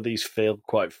that some of these feel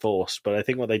quite forced, but I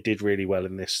think what they did really well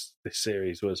in this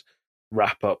series was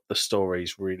wrap up the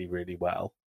stories really, really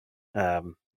well.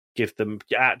 Give them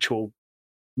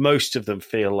most of them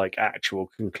feel like actual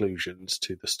conclusions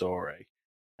to the story.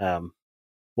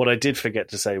 What I did forget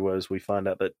to say was we find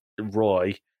out that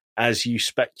Roy, as you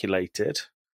speculated,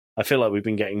 I feel like we've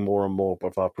been getting more and more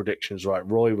of our predictions right.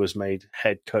 Roy was made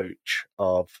head coach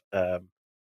of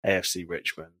AFC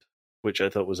Richmond, which I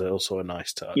thought was also a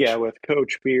nice touch. Yeah, with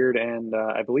Coach Beard and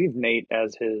I believe Nate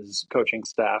as his coaching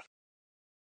staff.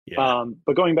 Yeah.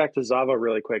 But going back to Zava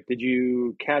really quick, did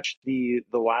you catch the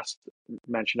last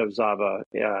mention of Zava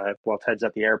while Ted's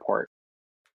at the airport?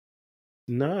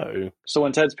 No. So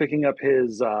when Ted's picking up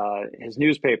his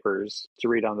newspapers to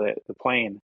read on the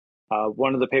plane,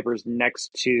 one of the papers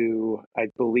next to, I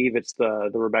believe it's the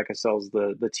Rebecca sells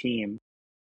the team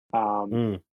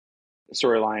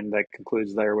storyline that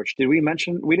concludes there. Which did we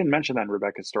mention? We didn't mention that in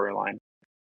Rebecca's storyline.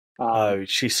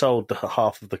 She sold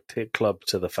half of the club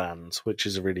to the fans, which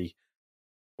is a really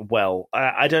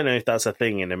I don't know if that's a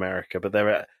thing in America, but there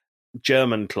are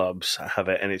German clubs have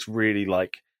it, and it's really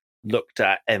like looked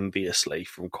at enviously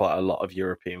from quite a lot of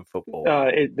European football.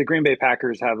 The Green Bay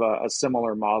Packers have a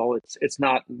similar model. It's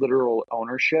not literal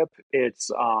ownership. It's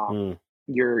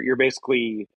you're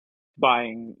basically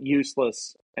buying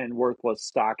useless and worthless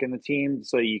stock in the team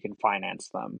so you can finance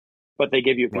them. But they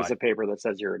give you a piece Right. of paper that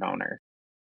says you're an owner.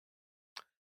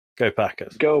 Go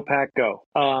Packers. Go Pack, go.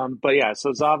 But yeah,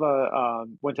 so Zava,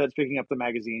 when Ted's picking up the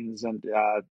magazines and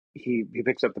he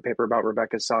picks up the paper about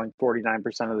Rebecca selling 49%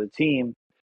 of the team,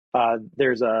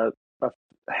 there's a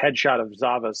headshot of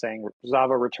Zava saying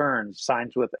Zava returns,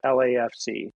 signs with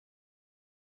LAFC.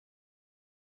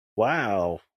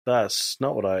 Wow, that's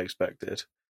not what I expected.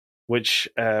 Which,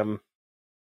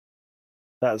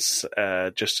 that's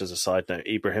just as a side note,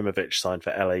 Ibrahimovic signed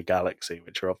for LA Galaxy,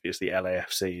 which are obviously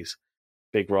LAFC's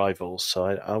big rivals. So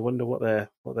I wonder what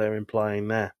they're implying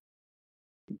there.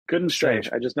 Couldn't Strange.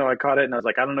 say. I just know I caught it and I was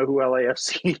like, I don't know who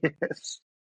LAFC is.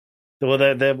 Well,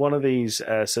 they're one of these.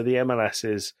 So the MLS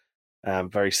is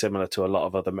very similar to a lot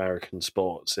of other American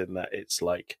sports in that it's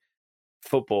like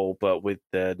football, but with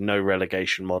the no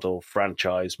relegation model,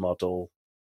 franchise model.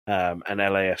 And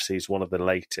LAFC is one of the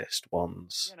latest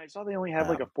ones. Yeah, and I saw they only have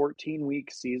like a 14-week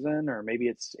season, or maybe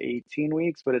it's 18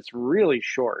 weeks, but it's really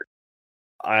short.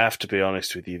 I have to be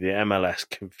honest with you, the MLS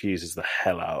confuses the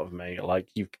hell out of me. Like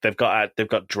they've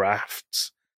got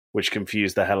drafts, which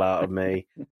confuse the hell out of me.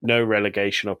 No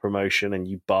relegation or promotion, and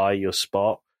you buy your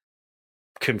spot,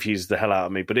 confuses the hell out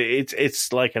of me. But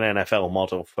it's like an NFL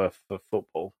model for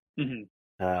football.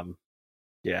 Mm-hmm.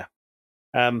 Yeah.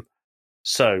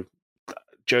 So,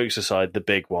 jokes aside, the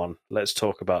big one. Let's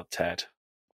talk about Ted.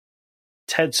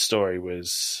 Ted's story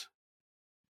was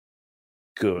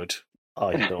good,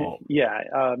 I thought. Yeah.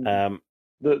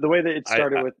 The way that it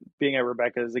started with being at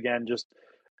Rebecca's again,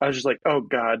 I was just like, oh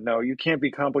God, no, you can't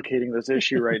be complicating this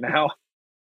issue right now.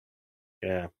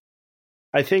 Yeah.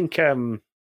 I think the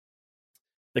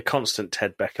constant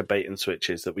Ted Becker bait and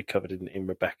switches that we covered in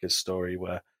Rebecca's story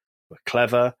were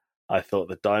clever. I thought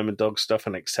the Diamond Dog stuff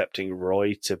and accepting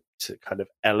Roy to kind of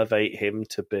elevate him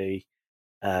to be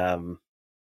the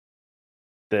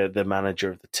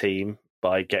manager of the team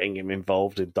by getting him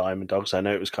involved in Diamond Dogs. I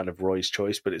know it was kind of Roy's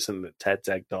choice, but it's something that Ted's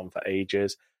egged on for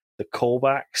ages. The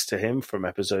callbacks to him from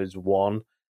episodes 1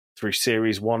 through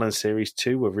series 1 and series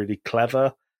 2 were really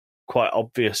clever, quite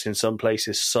obvious in some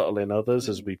places, subtle in others,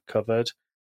 as we've covered.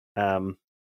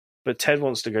 But Ted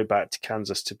wants to go back to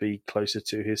Kansas to be closer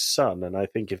to his son. And I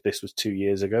think if this was 2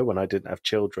 years ago when I didn't have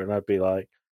children, I'd be like,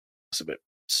 that's a bit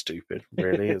stupid,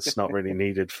 really. It's not really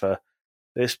needed for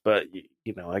this. But,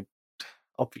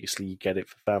 obviously you get it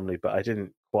for family, but I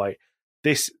didn't quite.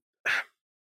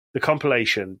 The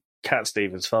compilation, Cat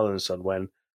Stevens, Father and Son, when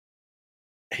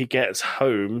he gets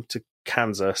home to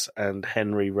Kansas and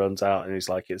Henry runs out and he's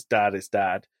like, it's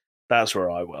dad. That's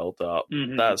where I welled up.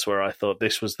 Mm-hmm. That's where I thought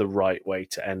this was the right way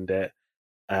to end it.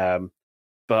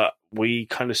 But we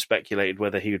kind of speculated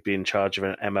whether he would be in charge of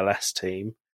an MLS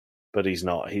team, but he's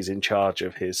not. He's in charge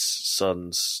of his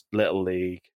son's little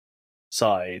league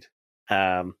side.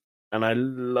 And I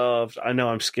know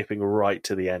I'm skipping right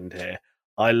to the end here.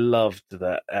 I loved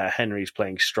that Henry's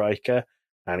playing striker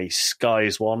and he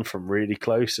skies one from really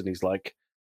close and he's like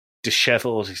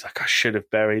disheveled. He's like, I should have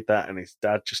buried that. And his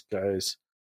dad just goes,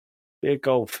 be a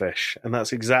goldfish. And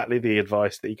that's exactly the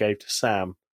advice that he gave to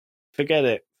Sam. Forget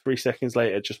it. 3 seconds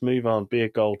later, just move on. Be a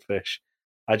goldfish.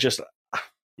 It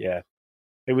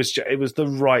was the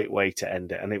right way to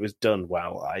end it, and it was done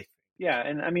well. Yeah,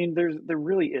 and I mean, there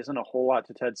really isn't a whole lot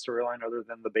to Ted's storyline other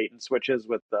than the bait and switches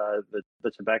with the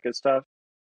Tebecca stuff.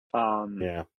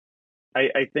 Yeah,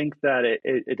 I think that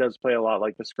it does play a lot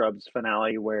like the Scrubs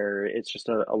finale, where it's just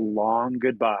a long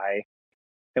goodbye.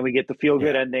 And we get the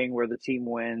feel-good ending where the team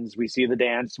wins. We see the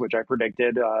dance, which I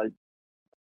predicted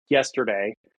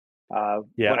yesterday. When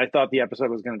I thought the episode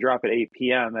was going to drop at 8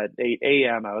 p.m., at 8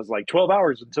 a.m., I was like, 12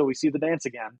 hours until we see the dance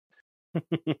again.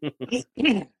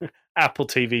 Apple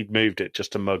TV moved it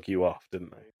just to mug you off,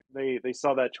 didn't they? They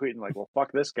saw that tweet and like, well,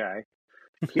 fuck this guy.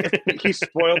 He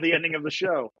spoiled the ending of the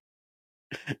show.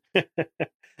 But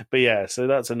yeah, so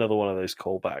that's another one of those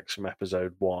callbacks from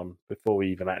episode 1 before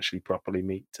we even actually properly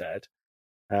meet Ted.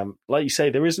 Like you say,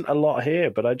 there isn't a lot here,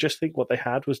 but I just think what they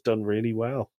had was done really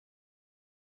well.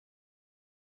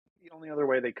 The only other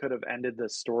way they could have ended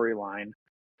this storyline,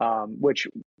 which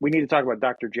we need to talk about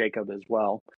Dr. Jacob as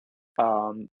well.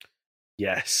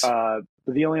 Yes. But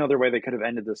the only other way they could have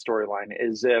ended the storyline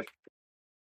is if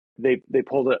they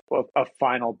pulled a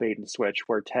final bait and switch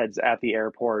where Ted's at the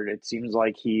airport. It seems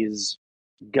like he's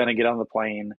going to get on the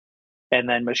plane, and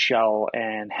then Michelle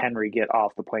and Henry get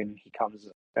off the plane.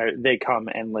 They come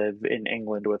and live in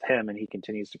England with him, and he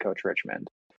continues to coach Richmond.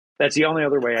 That's the only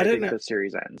other way I I don't think know. this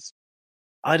series ends.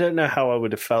 I don't know how I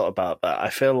would have felt about that. I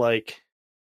feel like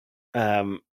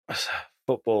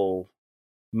football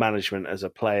management as a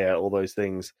player, all those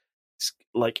things,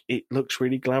 like it looks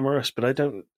really glamorous, but I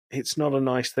don't. It's not a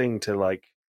nice thing to like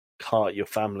cart your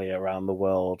family around the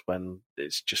world when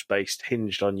it's just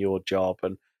hinged on your job,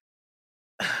 and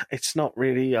it's not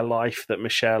really a life that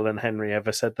Michelle and Henry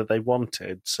ever said that they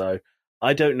wanted. So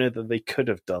I don't know that they could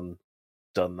have done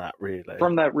that really.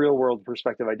 From that real world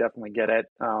perspective, I definitely get it.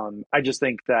 I just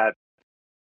think that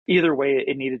either way,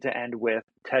 it needed to end with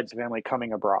Ted's family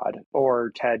coming abroad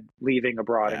or Ted leaving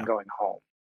abroad and going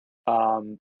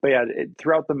home. But yeah,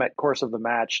 throughout the course of the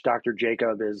match, Dr.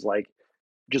 Jacob is like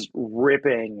just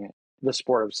ripping the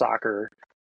sport of soccer,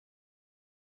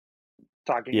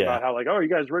 talking about how like, oh, you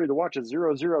guys ready to watch a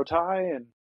 0-0 tie? And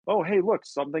oh, hey, look,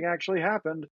 something actually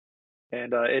happened.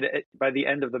 And by the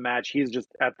end of the match, he's just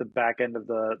at the back end of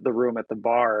the room at the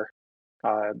bar,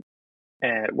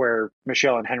 and where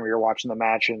Michelle and Henry are watching the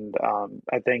match. And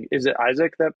I think, is it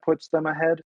Isaac that puts them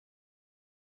ahead?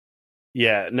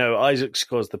 Yeah, no, Isaac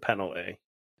scores the penalty.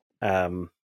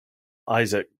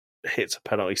 Isaac hits a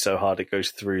penalty so hard it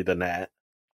goes through the net.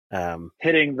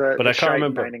 Hitting but the I can't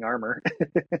remember. shining armor.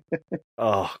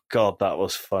 Oh God, that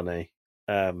was funny.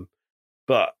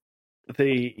 But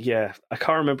I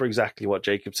can't remember exactly what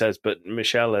Jacob says, but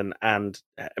Michelle and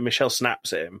Michelle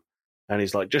snaps at him, and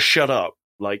he's like, "Just shut up!"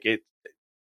 Like it.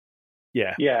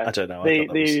 Yeah, I don't know.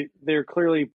 They're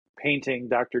clearly painting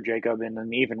Dr. Jacob in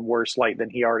an even worse light than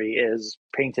he already is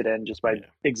painted in just by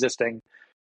existing,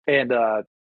 and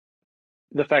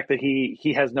the fact that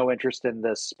he has no interest in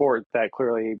this sport that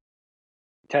clearly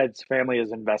Ted's family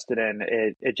is invested in,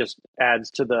 it just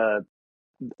adds to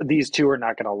these two are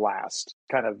not going to last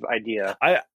kind of idea.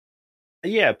 But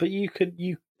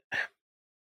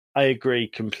I agree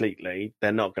completely.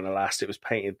 They're not going to last. It was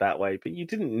painted that way, but he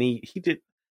did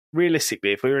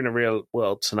realistically, if we were in a real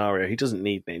world scenario, he doesn't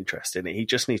need an interest in it. He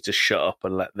just needs to shut up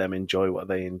and let them enjoy what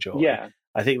they enjoy. Yeah.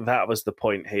 I think that was the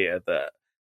point here, that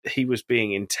he was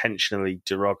being intentionally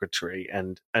derogatory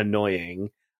and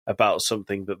annoying about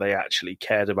something that they actually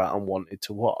cared about and wanted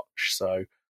to watch. So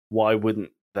why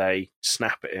wouldn't they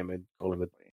snap at him and call him a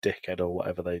dickhead or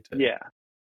whatever they do? Yeah.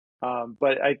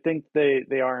 But I think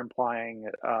they are implying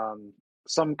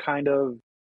some kind of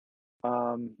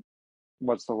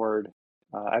what's the word?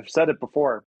 I've said it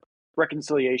before.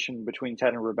 Reconciliation between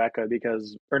Ted and Rebecca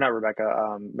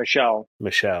Michelle.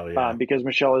 Michelle, yeah. Because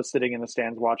Michelle is sitting in the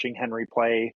stands watching Henry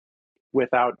play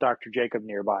without Dr. Jacob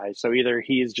nearby. So either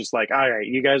he's just like, all right,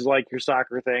 you guys like your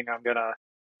soccer thing.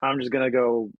 I'm just gonna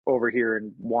go over here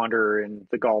and wander in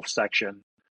the golf section.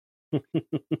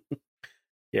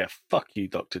 Yeah, fuck you,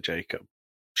 Dr. Jacob.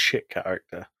 Shit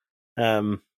character.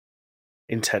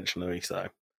 Intentionally so.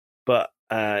 But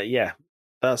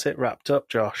that's it wrapped up,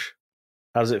 Josh.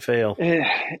 How does it feel?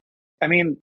 I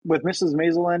mean, with Mrs.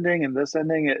 Maisel ending and this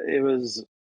ending,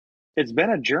 it's been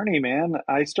a journey, man.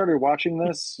 I started watching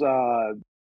this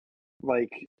like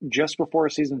just before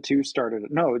season 2 started.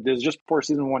 No, it was just before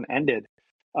season 1 ended.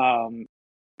 I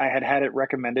had it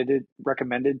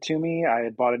recommended to me. I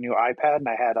had bought a new iPad and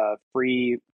I had a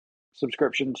free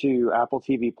subscription to Apple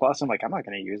TV Plus. I'm like, I'm not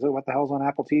going to use it. What the hell's on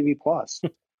Apple TV Plus?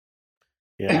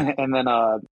 Yeah. And then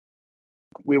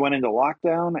we went into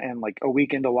lockdown, and like a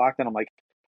week into lockdown, I'm like,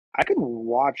 I can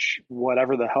watch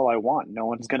whatever the hell I want. No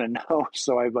one's going to know.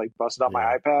 So I like busted out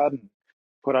my iPad and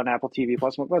put on Apple TV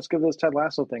Plus. I'm like, let's give this Ted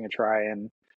Lasso thing a try.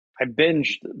 And I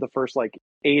binged the first like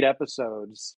 8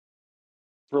 episodes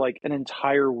for like an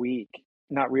entire week,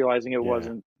 not realizing it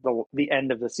wasn't the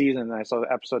end of the season. And I saw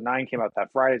episode 9 came out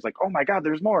that Friday. It's like, oh my God,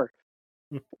 there's more.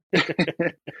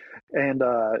 And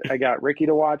I got Ricky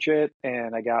to watch it,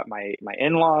 and I got my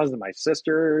in-laws and my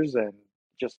sisters, and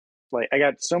just like I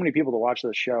got so many people to watch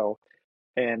this show.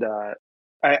 And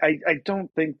I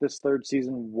don't think this 3rd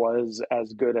season was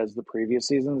as good as the previous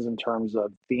seasons in terms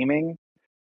of theming,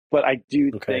 but I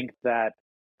do think that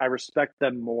I respect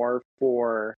them more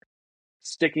for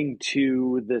sticking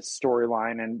to this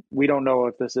storyline. And we don't know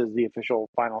if this is the official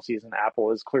final season.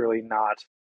 Apple is clearly not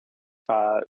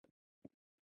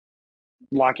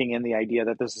locking in the idea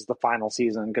that this is the final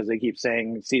season, because they keep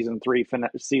saying season 3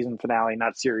 season finale,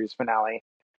 not series finale.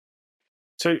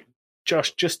 So,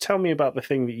 Josh, just tell me about the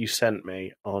thing that you sent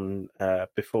me on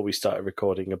before we started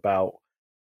recording about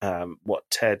what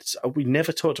Ted's. We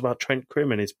never talked about Trent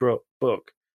Crimm and his book.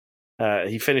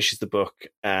 He finishes the book,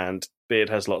 and Beard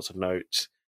has lots of notes,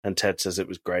 and Ted says it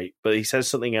was great. But he says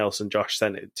something else, and Josh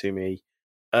sent it to me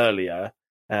earlier.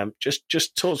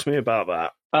 Just talk to me about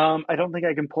that. I don't think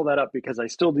I can pull that up because I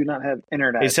still do not have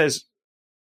internet. It says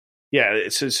Yeah,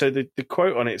 so the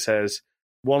quote on it says,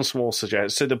 one small suggestion.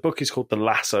 So the book is called The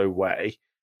Lasso Way,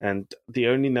 and the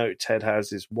only note Ted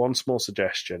has is one small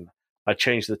suggestion. I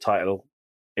changed the title.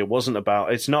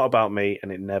 It's not about me,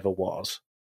 and it never was.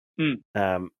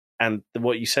 And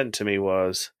what you sent to me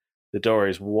was, the door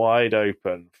is wide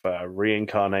open for a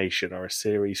reincarnation or a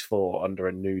series 4 under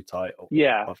a new title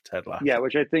of Ted Lasso. Yeah,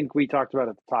 which I think we talked about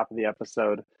at the top of the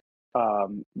episode,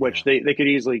 which they could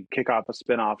easily kick off a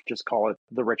spinoff, just call it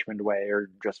The Richmond Way or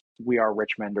just We Are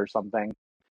Richmond or something.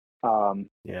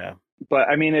 But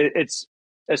I mean, it's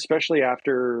especially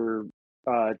after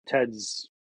Ted's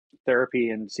therapy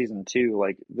in season 2,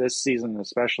 like this season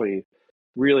especially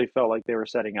really felt like they were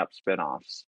setting up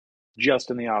spinoffs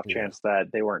just in the off chance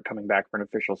that they weren't coming back for an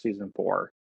official season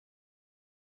 4.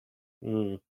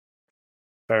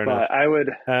 Fair enough. I would,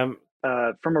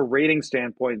 from a rating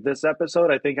standpoint, this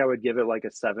episode, I think I would give it like a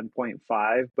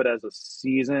 7.5, but as a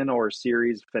season or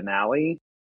series finale,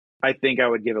 I think I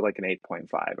would give it like an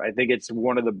 8.5. I think it's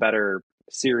one of the better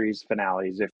series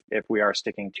finales if we are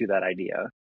sticking to that idea.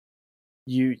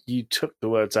 You took the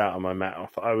words out of my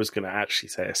mouth. I was going to actually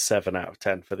say a 7 out of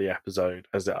 10 for the episode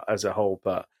as a whole,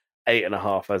 but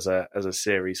 8.5 as a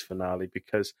series finale,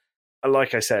 because,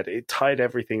 like I said, it tied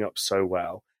everything up so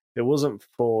well. It wasn't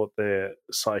for the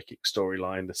psychic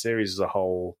storyline. The series as a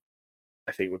whole,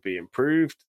 I think, would be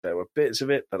improved. There were bits of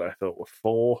it that I thought were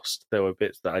forced. There were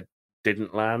bits that I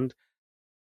didn't land.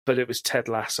 But it was Ted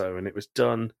Lasso, and it was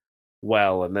done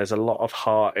well, and there's a lot of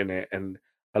heart in it, and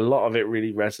a lot of it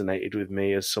really resonated with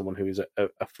me as someone who is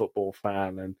a football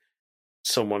fan and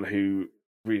someone who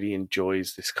really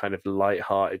enjoys this kind of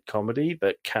light-hearted comedy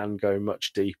that can go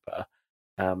much deeper.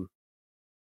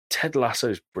 Ted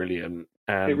Lasso's brilliant,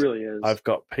 and it really is. I've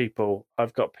got people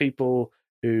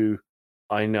who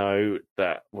I know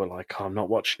that were like, oh, I'm not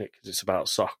watching it because it's about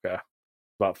soccer,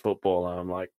 about football, and I'm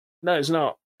like, no, it's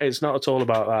not. It's not at all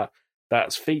about that.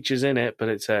 That's features in it, but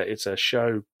it's a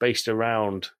show based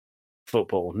around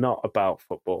football, not about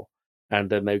football. And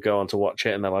then they go on to watch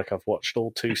it, and they're like, I've watched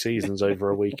all 2 seasons over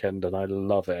a weekend, and I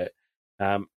love it.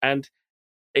 And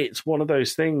it's one of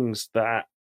those things that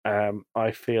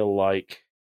I feel like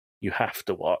you have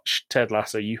to watch. Ted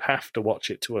Lasso, you have to watch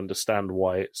it to understand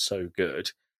why it's so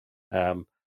good.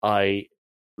 I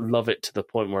love it to the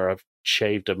point where I've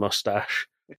shaved a mustache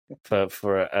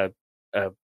for a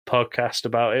podcast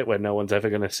about it where no one's ever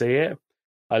going to see it.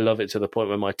 I love it to the point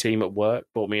where my team at work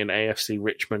bought me an AFC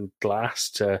Richmond glass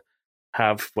to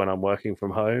have when I'm working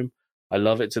from home. I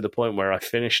love it to the point where I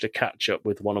finished a catch up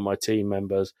with one of my team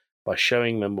members by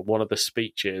showing them one of the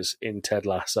speeches in Ted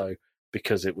Lasso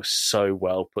because it was so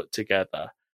well put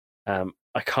together.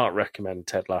 I can't recommend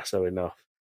Ted Lasso enough.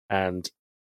 And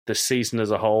the season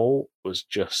as a whole was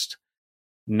just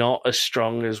not as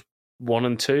strong as 1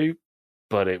 and 2,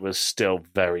 but it was still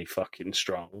very fucking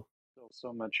strong.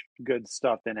 So much good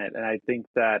stuff in it. And I think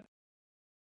that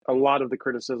a lot of the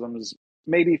criticisms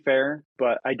may be fair,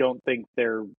 but I don't think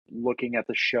they're looking at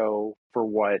the show for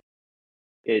what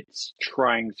it's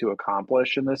trying to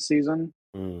accomplish in this season.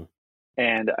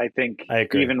 And I think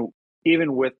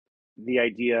even with the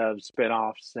idea of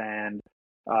spinoffs and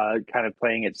kind of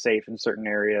playing it safe in certain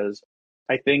areas,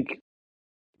 I think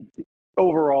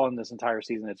overall in this entire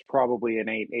season, it's probably an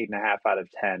 8.5 out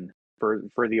of 10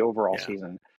 for the overall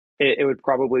season. It would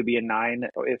probably be a 9,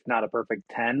 if not a perfect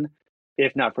 10,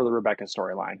 if not for the Rebecca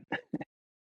storyline.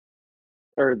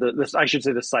 Or I should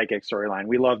say the psychic storyline.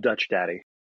 We love Dutch Daddy.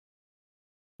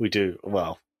 We do.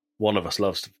 Well, one of us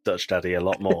loves Dutch Daddy a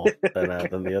lot more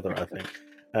than the other, I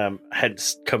think.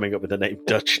 Hence coming up with the name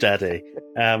Dutch Daddy.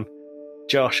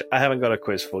 Josh, I haven't got a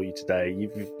quiz for you today.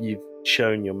 You've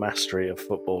shown your mastery of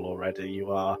football already. You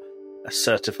are a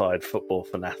certified football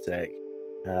fanatic.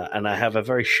 And I have a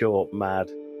very short,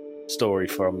 mad story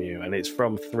from you, and it's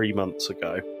from 3 months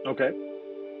ago. Okay.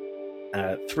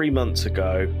 3 months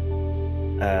ago,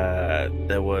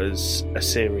 there was a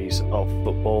series of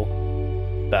football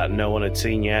that no one had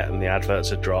seen yet, and the adverts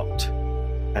had dropped.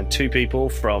 And 2 people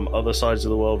from other sides of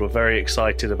the world were very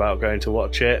excited about going to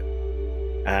watch it.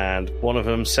 And one of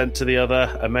them sent to the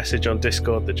other a message on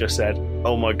Discord that just said,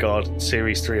 oh my god,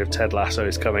 Series 3 of Ted Lasso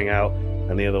is coming out.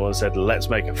 And the other one said, let's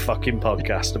make a fucking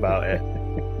podcast about it.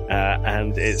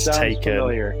 And it's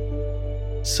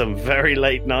taken some very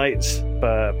late nights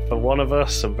for one of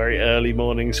us, some very early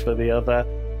mornings for the other.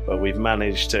 But we've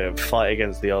managed to fight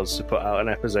against the odds to put out an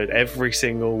episode every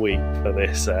single week for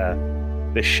this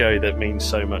show that means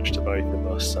so much to both of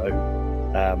us. So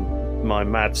my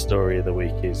mad story of the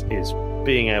week is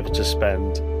being able to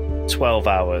spend 12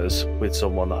 hours with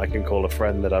someone that I can call a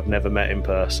friend that I've never met in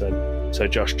person. So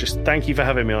Josh, just thank you for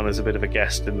having me on as a bit of a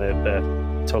guest in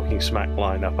the Talking Smack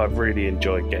lineup. I've really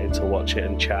enjoyed getting to watch it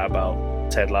and chat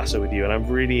about Ted Lasso with you, and I've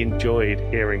really enjoyed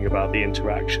hearing about the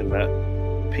interaction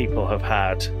that people have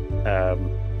had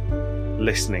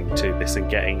listening to this and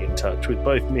getting in touch with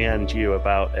both me and you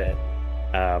about it.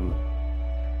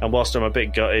 And whilst I'm a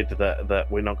bit gutted that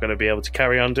we're not going to be able to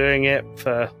carry on doing it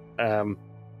for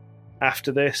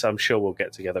after this, I'm sure we'll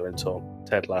get together and talk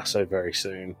Ted Lasso very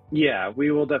soon. Yeah,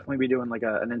 we will definitely be doing like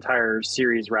an entire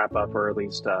series wrap up, or at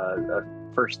least a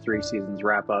first 3 seasons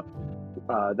wrap up.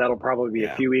 That'll probably be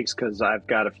a few weeks because I've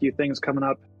got a few things coming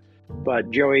up.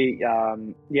 But Joey,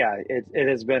 it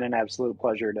has been an absolute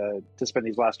pleasure to spend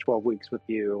these last 12 weeks with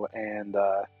you, and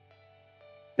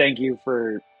thank you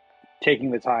for taking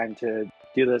the time to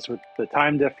do this with the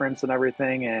time difference and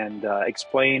everything, and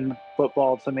explain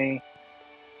football to me.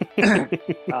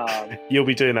 You'll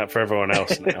be doing that for everyone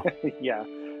else now. Yeah.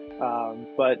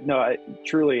 But no, I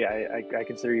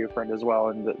consider you a friend as well,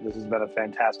 and this has been a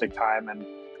fantastic time, and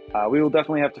we will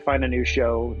definitely have to find a new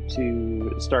show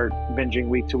to start binging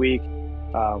week to week.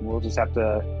 We'll just have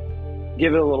to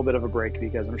give it a little bit of a break,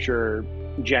 because I'm sure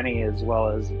Jenny, as well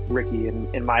as Ricky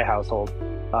in my household,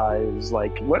 is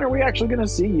like, when are we actually going to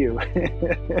see you?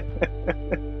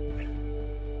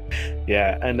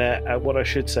 Yeah, and what I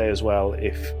should say as well,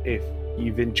 if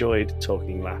you've enjoyed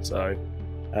Talking Lasso,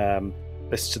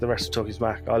 listen to the rest of Talking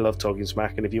Smack. I love Talking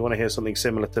Smack, and if you want to hear something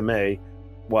similar to me,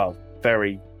 well,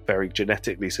 very, very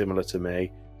genetically similar to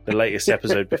me, the latest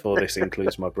episode before this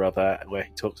includes my brother, where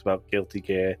he talks about Guilty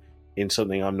Gear in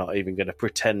something I'm not even going to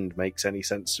pretend makes any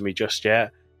sense to me just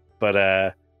yet.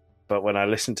 But when I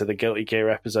listen to the Guilty Gear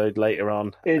episode later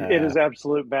on, it is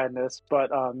absolute madness.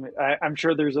 But I'm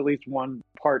sure there's at least one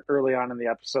part early on in the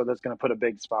episode that's going to put a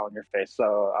big smile on your face.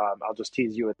 So I'll just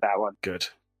tease you with that one. Good.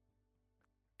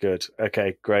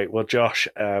 Okay, great. Well, Josh,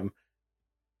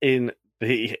 in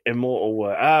the immortal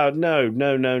word, no.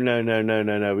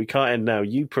 We can't end now.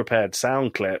 You prepared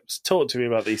sound clips. Talk to me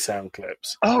about these sound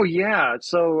clips. Oh yeah.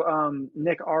 So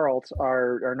Nick Arlt,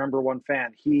 our number one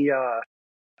fan, he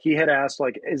had asked,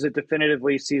 like, is it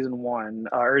definitively season 1,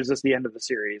 or is this the end of the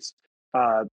series?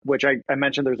 Which I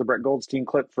mentioned there's a Brett Goldstein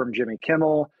clip from Jimmy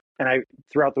Kimmel, and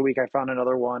throughout the week I found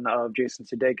another one of Jason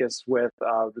Sudeikis with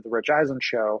the Rich Eisen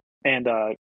show. And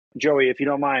Joey, if you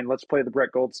don't mind, let's play the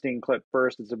Brett Goldstein clip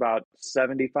first. It's about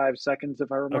 75 seconds, if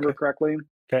I remember correctly.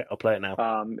 Okay, I'll play it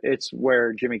now. It's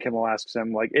where Jimmy Kimmel asks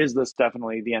him, like, is this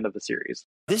definitely the end of the series?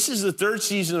 This is the 3rd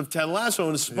season of Ted Lasso,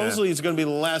 and supposedly it's going to be the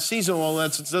last season. Well,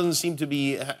 that doesn't seem to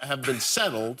have been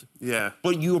settled. Yeah.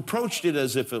 But you approached it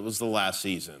as if it was the last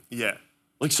season. Yeah.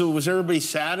 Like, so was everybody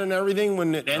sad and everything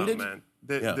when it ended? Oh, man.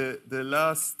 The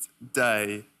last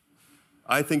day,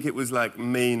 I think it was like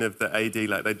mean of the AD,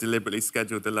 like they deliberately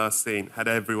scheduled the last scene, had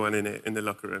everyone in it in the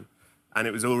locker room, and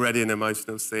it was already an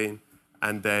emotional scene,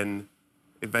 and then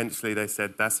eventually they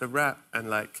said, that's a wrap, and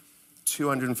like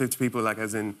 250 people, like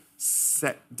as in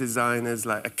set designers,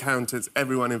 like accountants,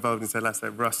 everyone involved in Ted Lasso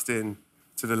rushed in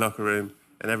to the locker room,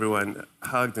 and everyone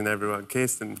hugged and everyone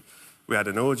kissed, and we had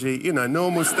an orgy,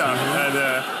 normal stuff.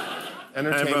 And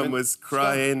everyone was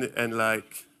crying, and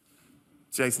like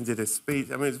Jason did a speech.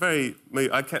 I mean, it was very...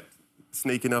 I kept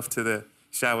sneaking off to the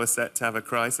shower set to have a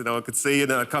cry so no one could see,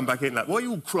 and then I'd come back in like, why are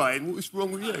you all crying? What's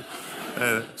wrong with you?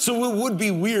 So it would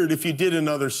be weird if you did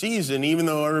another season, even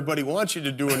though everybody wants you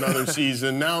to do another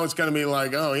season. Now it's going to be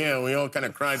like, oh, yeah, we all kind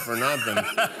of cried for nothing.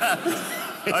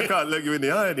 I can't look you in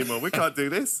the eye anymore. We can't do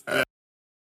this. Yeah.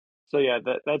 So, yeah,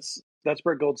 that's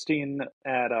Brett Goldstein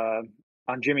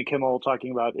on Jimmy Kimmel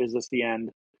talking about, is this the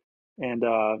end? And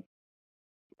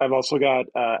I've also got,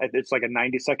 it's like a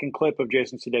 90-second clip of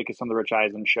Jason Sudeikis on the Rich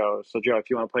Eisen show. So, Joe, if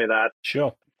you want to play that.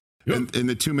 Sure. In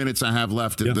the 2 minutes I have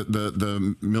left, the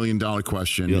 $1 million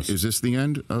question, is this the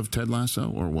end of Ted Lasso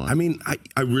or what? I mean,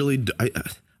 I really,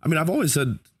 I've always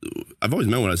meant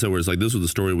what I said, where it's like, this was the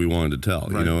story we wanted to tell,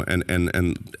 right. And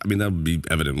I mean, that would be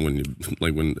evident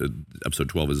when episode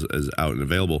 12 is out and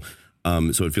available.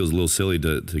 So it feels a little silly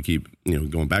to keep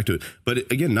going back to it.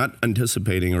 But again, not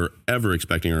anticipating or ever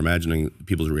expecting or imagining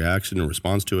people's reaction and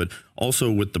response to it.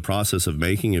 Also, with the process of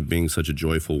making it being such a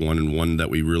joyful one, and one that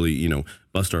we really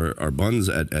bust our buns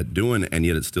at doing, and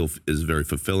yet it still is very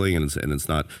fulfilling, and it's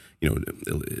not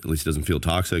at least it doesn't feel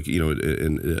toxic.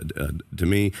 To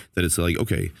me, that it's like,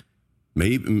 okay,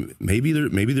 maybe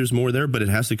there's more there, but it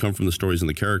has to come from the stories and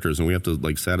the characters, and we have to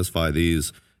like satisfy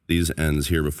these ends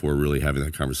here before really having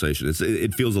that conversation.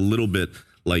 It feels a little bit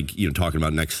like talking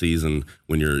about next season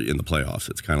when you're in the playoffs.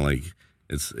 It's kind of like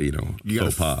it's you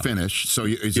got to finish. So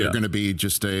is there going to be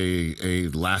just a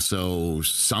Lasso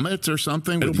summit or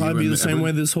something? It'll probably be the same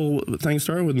way this whole thing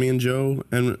started, with me and Joe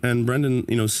and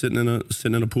Brendan, sitting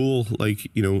in a pool, like,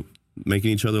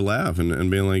 making each other laugh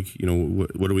and being like,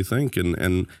 what do we think?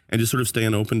 And just sort of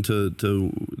staying open to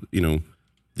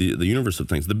the universe of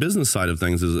things. The business side of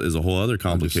things is a whole other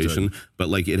complication, Understood. But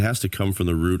like, it has to come from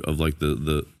the root of like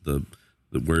the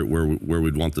where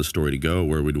we'd want the story to go,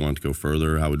 where we'd want to go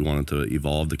further, how we'd want it to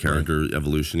evolve, the character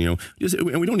evolution, and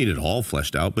we don't need it all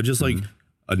fleshed out, but just like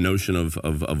a notion of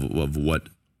what,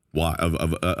 why,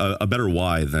 of a better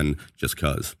why than just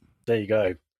cause. There you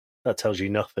go. That tells you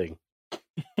nothing.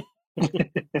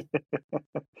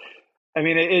 I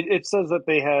mean, it says that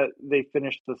they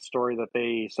finished the story that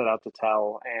they set out to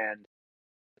tell, and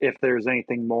if there's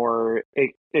anything more,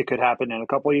 it could happen in a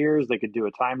couple of years. They could do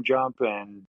a time jump,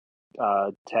 and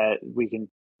Ted, we can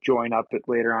join up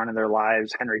later on in their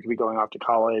lives. Henry could be going off to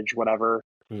college, whatever.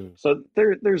 So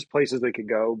there's places they could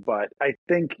go, but I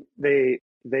think they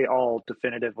all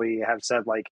definitively have said,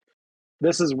 like,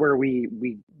 this is where we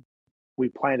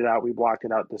planned it out, we blocked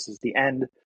it out. This is the end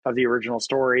of the original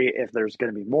story. If there's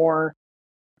going to be more,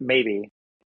 maybe.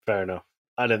 Fair enough.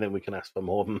 I don't think we can ask for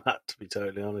more than that, to be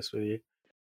totally honest with you.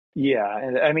 Yeah,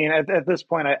 and I mean, at this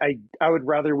point, I would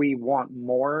rather we want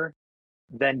more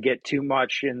than get too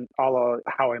much in a la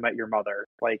How I Met Your Mother.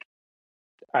 Like,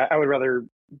 I would rather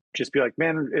just be like,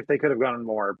 man, if they could have gone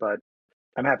more, but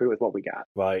I'm happy with what we got.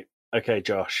 Right. Okay,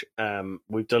 Josh.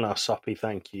 We've done our soppy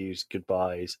thank yous,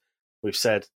 goodbyes. We've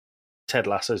said Ted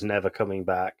Lasso's never coming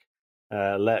back.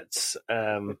 Let's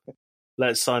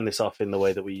sign this off in the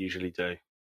way that we usually do.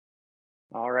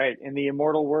 All right. In the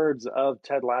immortal words of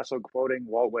Ted Lasso, quoting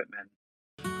Walt Whitman,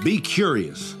 be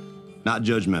curious, not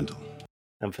judgmental.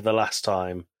 And for the last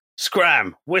time,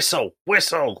 scram, whistle,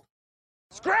 whistle.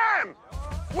 Scram,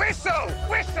 whistle,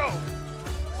 whistle.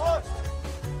 1,